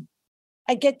morning,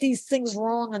 I get these things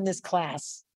wrong in this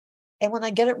class. And when I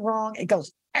get it wrong, it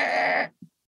goes, arr,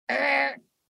 arr.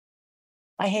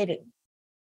 I hate it.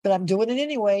 But I'm doing it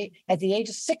anyway. At the age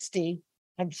of 60,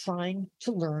 I'm trying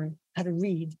to learn how to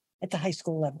read at the high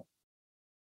school level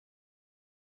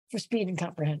for speed and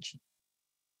comprehension.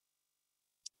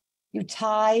 You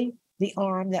tie the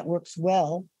arm that works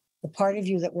well, the part of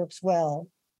you that works well,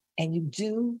 and you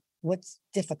do what's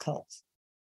difficult.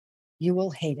 You will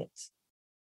hate it.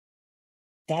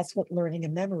 That's what learning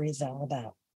and memory is all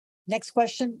about. Next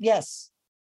question. Yes.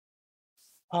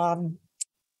 Then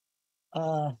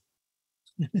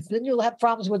you'll have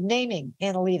problems with naming,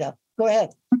 Annalita. Go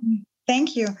ahead.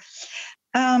 Thank you.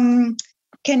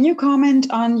 Can you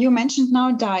comment on, you mentioned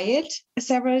now diet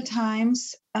several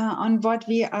times, on what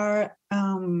we are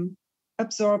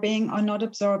absorbing or not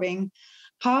absorbing.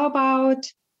 How about,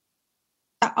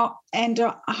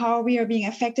 how we are being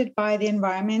affected by the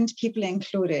environment, people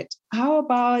included. How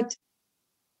about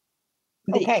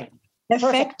the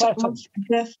effect of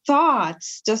the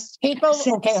thoughts, just people,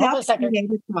 hold on a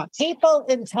second. Thoughts. People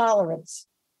intolerance.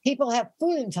 People have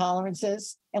food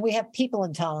intolerances and we have people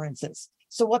intolerances.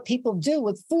 So what people do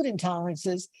with food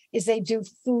intolerances is they do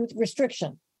food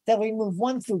restriction. They'll remove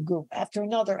one food group after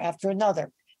another, after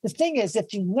another. The thing is,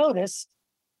 if you notice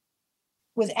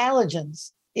with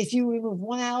allergens, if you remove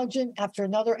one allergen after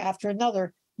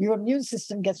another, your immune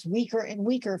system gets weaker and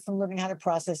weaker from learning how to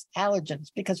process allergens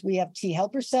because we have T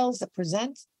helper cells that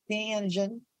present the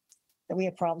antigen that we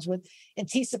have problems with, and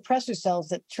T suppressor cells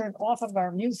that turn off of our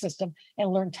immune system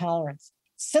and learn tolerance.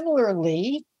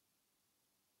 Similarly,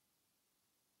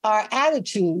 our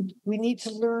attitude, we need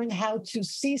to learn how to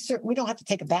see certain, we don't have to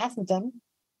take a bath with them.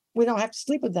 We don't have to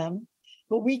sleep with them,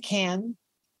 but we can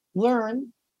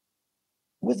learn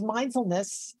with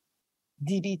mindfulness,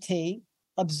 DBT,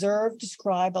 observe,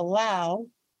 describe, allow,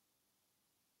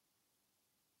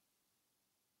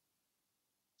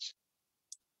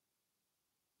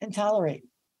 and tolerate.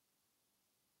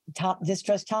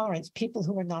 Distress tolerance, people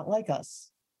who are not like us.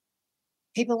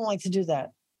 People don't like to do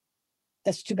that.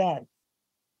 That's too bad.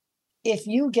 If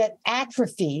you get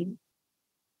atrophy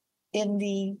in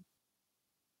the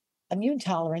immune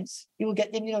tolerance, you will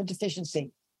get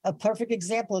immunodeficiency. A perfect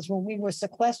example is when we were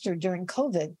sequestered during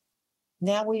COVID.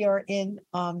 Now we are in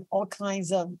all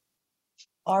kinds of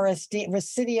RSD,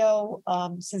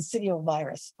 syncytial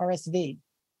virus, RSV.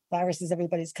 Viruses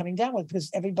everybody's coming down with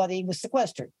because everybody was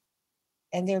sequestered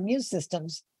and their immune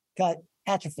systems got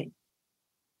atrophy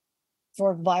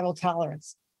for viral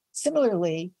tolerance.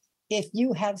 Similarly, if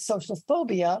you have social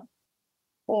phobia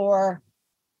or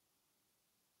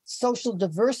social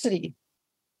diversity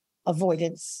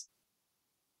avoidance,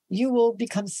 you will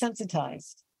become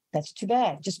sensitized. That's too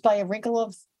bad. Just by a wrinkle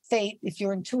of fate, if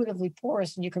you're intuitively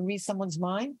porous and you can read someone's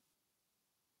mind,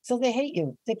 so they hate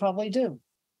you. They probably do.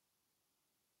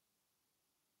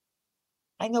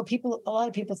 I know a lot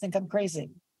of people think I'm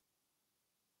crazy.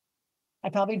 I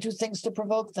probably do things to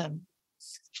provoke them.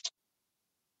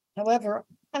 However,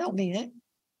 I don't mean it.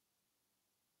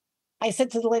 I said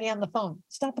to the lady on the phone,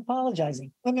 stop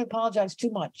apologizing. Women apologize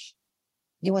too much.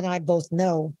 You and I both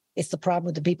know it's the problem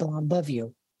with the people above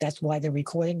you. That's why they're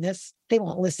recording this. They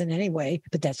won't listen anyway,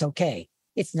 but that's okay.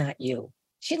 It's not you.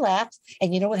 She laughed.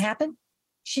 And you know what happened?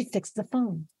 She fixed the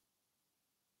phone.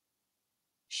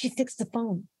 She fixed the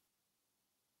phone.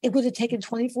 It would have taken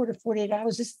 24 to 48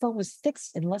 hours. This phone was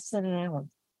fixed in less than an hour.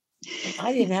 And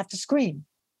I didn't have to scream.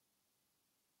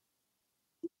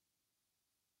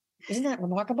 Isn't that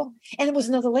remarkable? And it was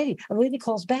another lady. A lady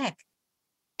calls back.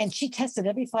 And she tested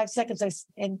every 5 seconds.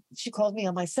 And she called me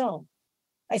on my cell.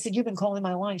 I said, "You've been calling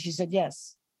my line." She said,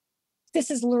 "Yes."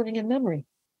 This is learning and memory.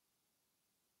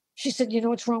 She said, "You know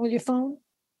what's wrong with your phone?"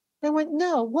 I went,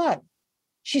 "No, what?"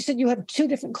 She said, "You have 2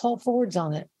 different call forwards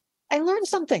on it." I learned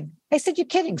something. I said, "You're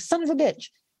kidding, son of a bitch."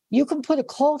 You can put a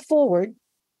call forward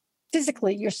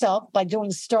physically yourself by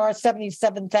doing star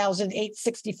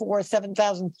 77,864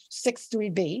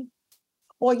 7063B,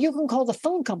 or you can call the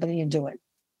phone company and do it.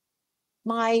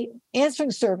 My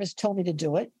answering service told me to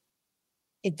do it.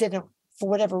 It didn't, for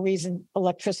whatever reason,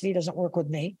 electricity doesn't work with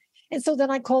me. And so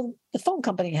then I called the phone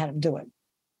company and had them do it.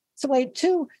 So I had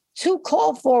two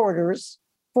call forwardings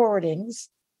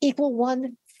equal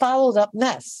 1 followed up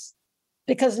mess,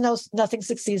 because nothing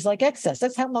succeeds like excess.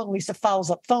 That's how Mona Lisa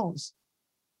follows up phones.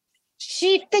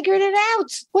 She figured it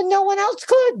out when no one else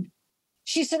could.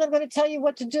 She said, "I'm going to tell you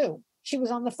what to do." She was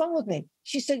on the phone with me.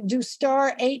 She said, "Do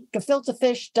star 8 gefilte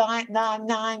fish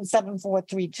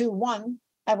 9974321."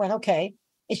 I went, "Okay."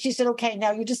 And she said, "Okay, now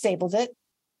you disabled it."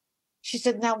 She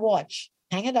said, "Now watch.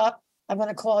 Hang it up. I'm going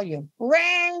to call you."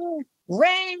 Ring,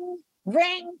 ring,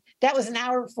 ring. That was an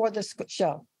hour before the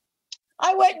show.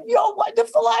 I went, "You're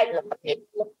wonderful.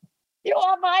 You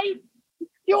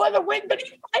are the wind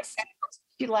beneath my sails."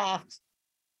 She laughed.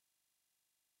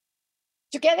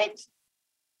 Did you get it?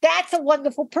 That's a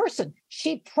wonderful person.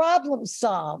 She problem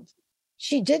solved.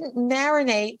 She didn't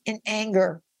marinate in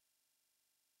anger.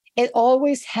 It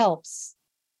always helps.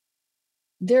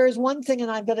 There is one thing, and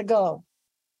I've got to go.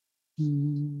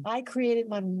 I created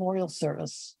my memorial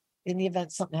service in the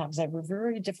event something happens. I have a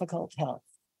very difficult health.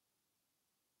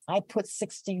 I put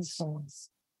 16 songs.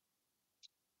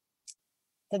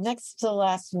 The next to the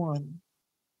last one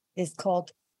is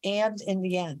called "And in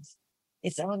the End."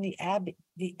 It's on the Abbey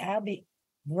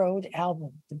Road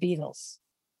album, The Beatles.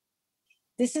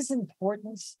 This is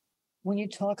important when you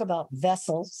talk about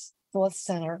vessels, fourth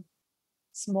center,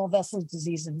 small vessel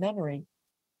disease and memory,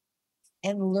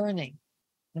 and learning,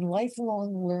 and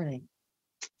lifelong learning.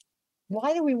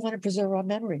 Why do we want to preserve our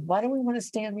memory? Why do we want to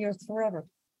stay on the earth forever?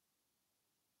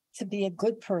 To be a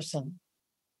good person,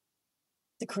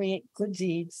 to create good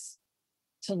deeds,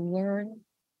 to learn.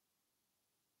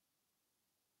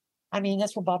 I mean,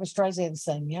 that's what Barbra Streisand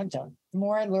sang, "Yenta." The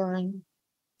more I learn,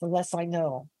 the less I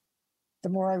know. The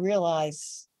more I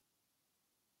realize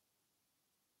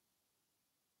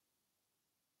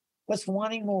what's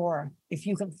wanting more. If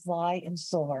you can fly and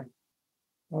soar,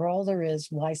 where all there is,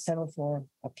 why settle for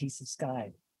a piece of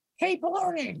sky? Keep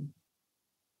learning.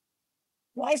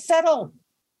 Why settle?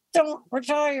 Don't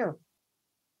retire.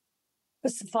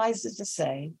 But suffice it to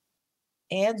say,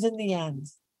 and in the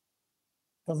end,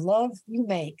 the love you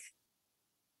make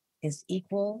is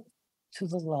equal to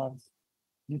the love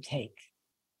you take.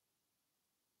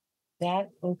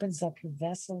 That opens up your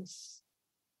vessels.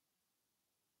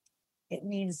 It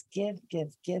means give,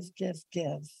 give, give, give,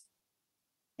 give,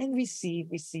 and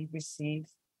receive, receive,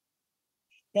 receive.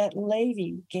 That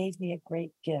lady gave me a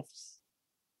great gift.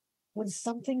 When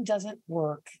something doesn't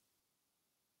work,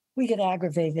 we get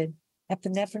aggravated.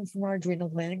 Epinephrine from our adrenal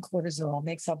gland and cortisol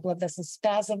makes our blood vessels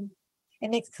spasm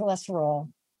and makes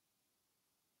cholesterol.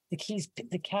 The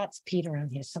cat's peed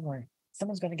around here somewhere.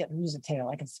 Someone's going to lose a tail.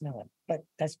 I can smell it, but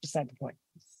that's beside the point.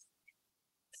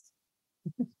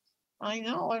 I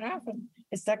know what happened.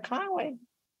 It's that Conway.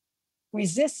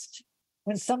 Resist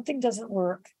when something doesn't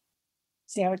work.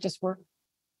 See how it just worked?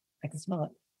 I can smell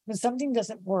it. When something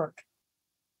doesn't work,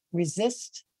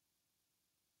 resist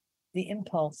the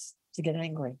impulse to get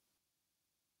angry.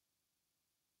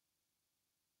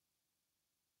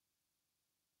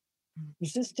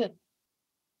 Resist it.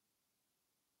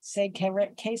 Say,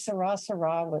 que sera,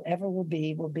 sera, whatever will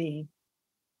be, will be.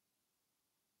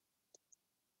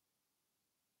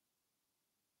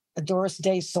 A Doris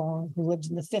Day song, who lived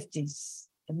in the 50s,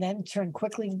 and then turned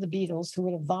quickly to the Beatles, who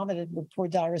would have vomited with poor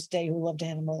Doris Day, who loved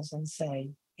animals, and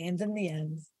say, and in the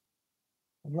end,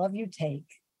 the love you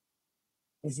take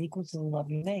is equal to the love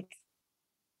you make.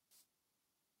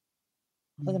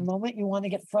 For the moment you want to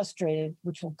get frustrated,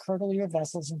 which will curdle your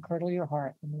vessels and curdle your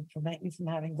heart and will prevent you from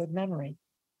having good memory,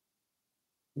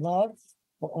 love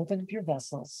will open up your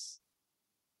vessels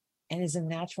and is a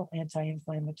natural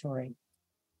anti-inflammatory.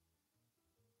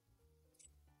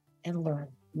 and learn.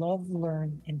 Love,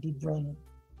 learn, and be brilliant.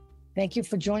 Thank you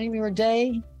for joining me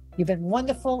today. You've been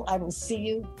wonderful. I will see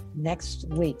you next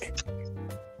week.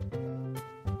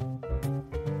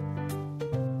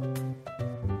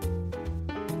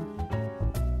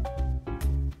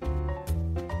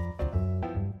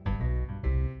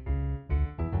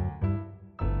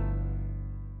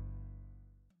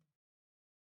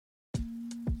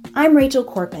 I'm Rachel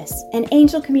Corpus, an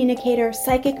angel communicator,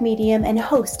 psychic medium, and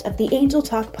host of the Angel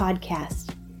Talk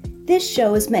podcast. This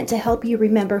show is meant to help you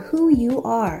remember who you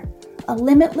are, a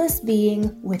limitless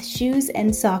being with shoes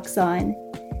and socks on.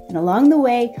 And along the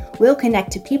way, we'll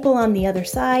connect to people on the other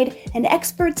side and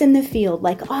experts in the field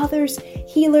like authors,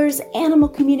 healers, animal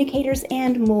communicators,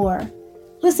 and more.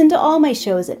 Listen to all my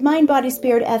shows at Mind, Body,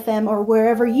 Spirit FM or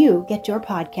wherever you get your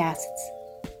podcasts.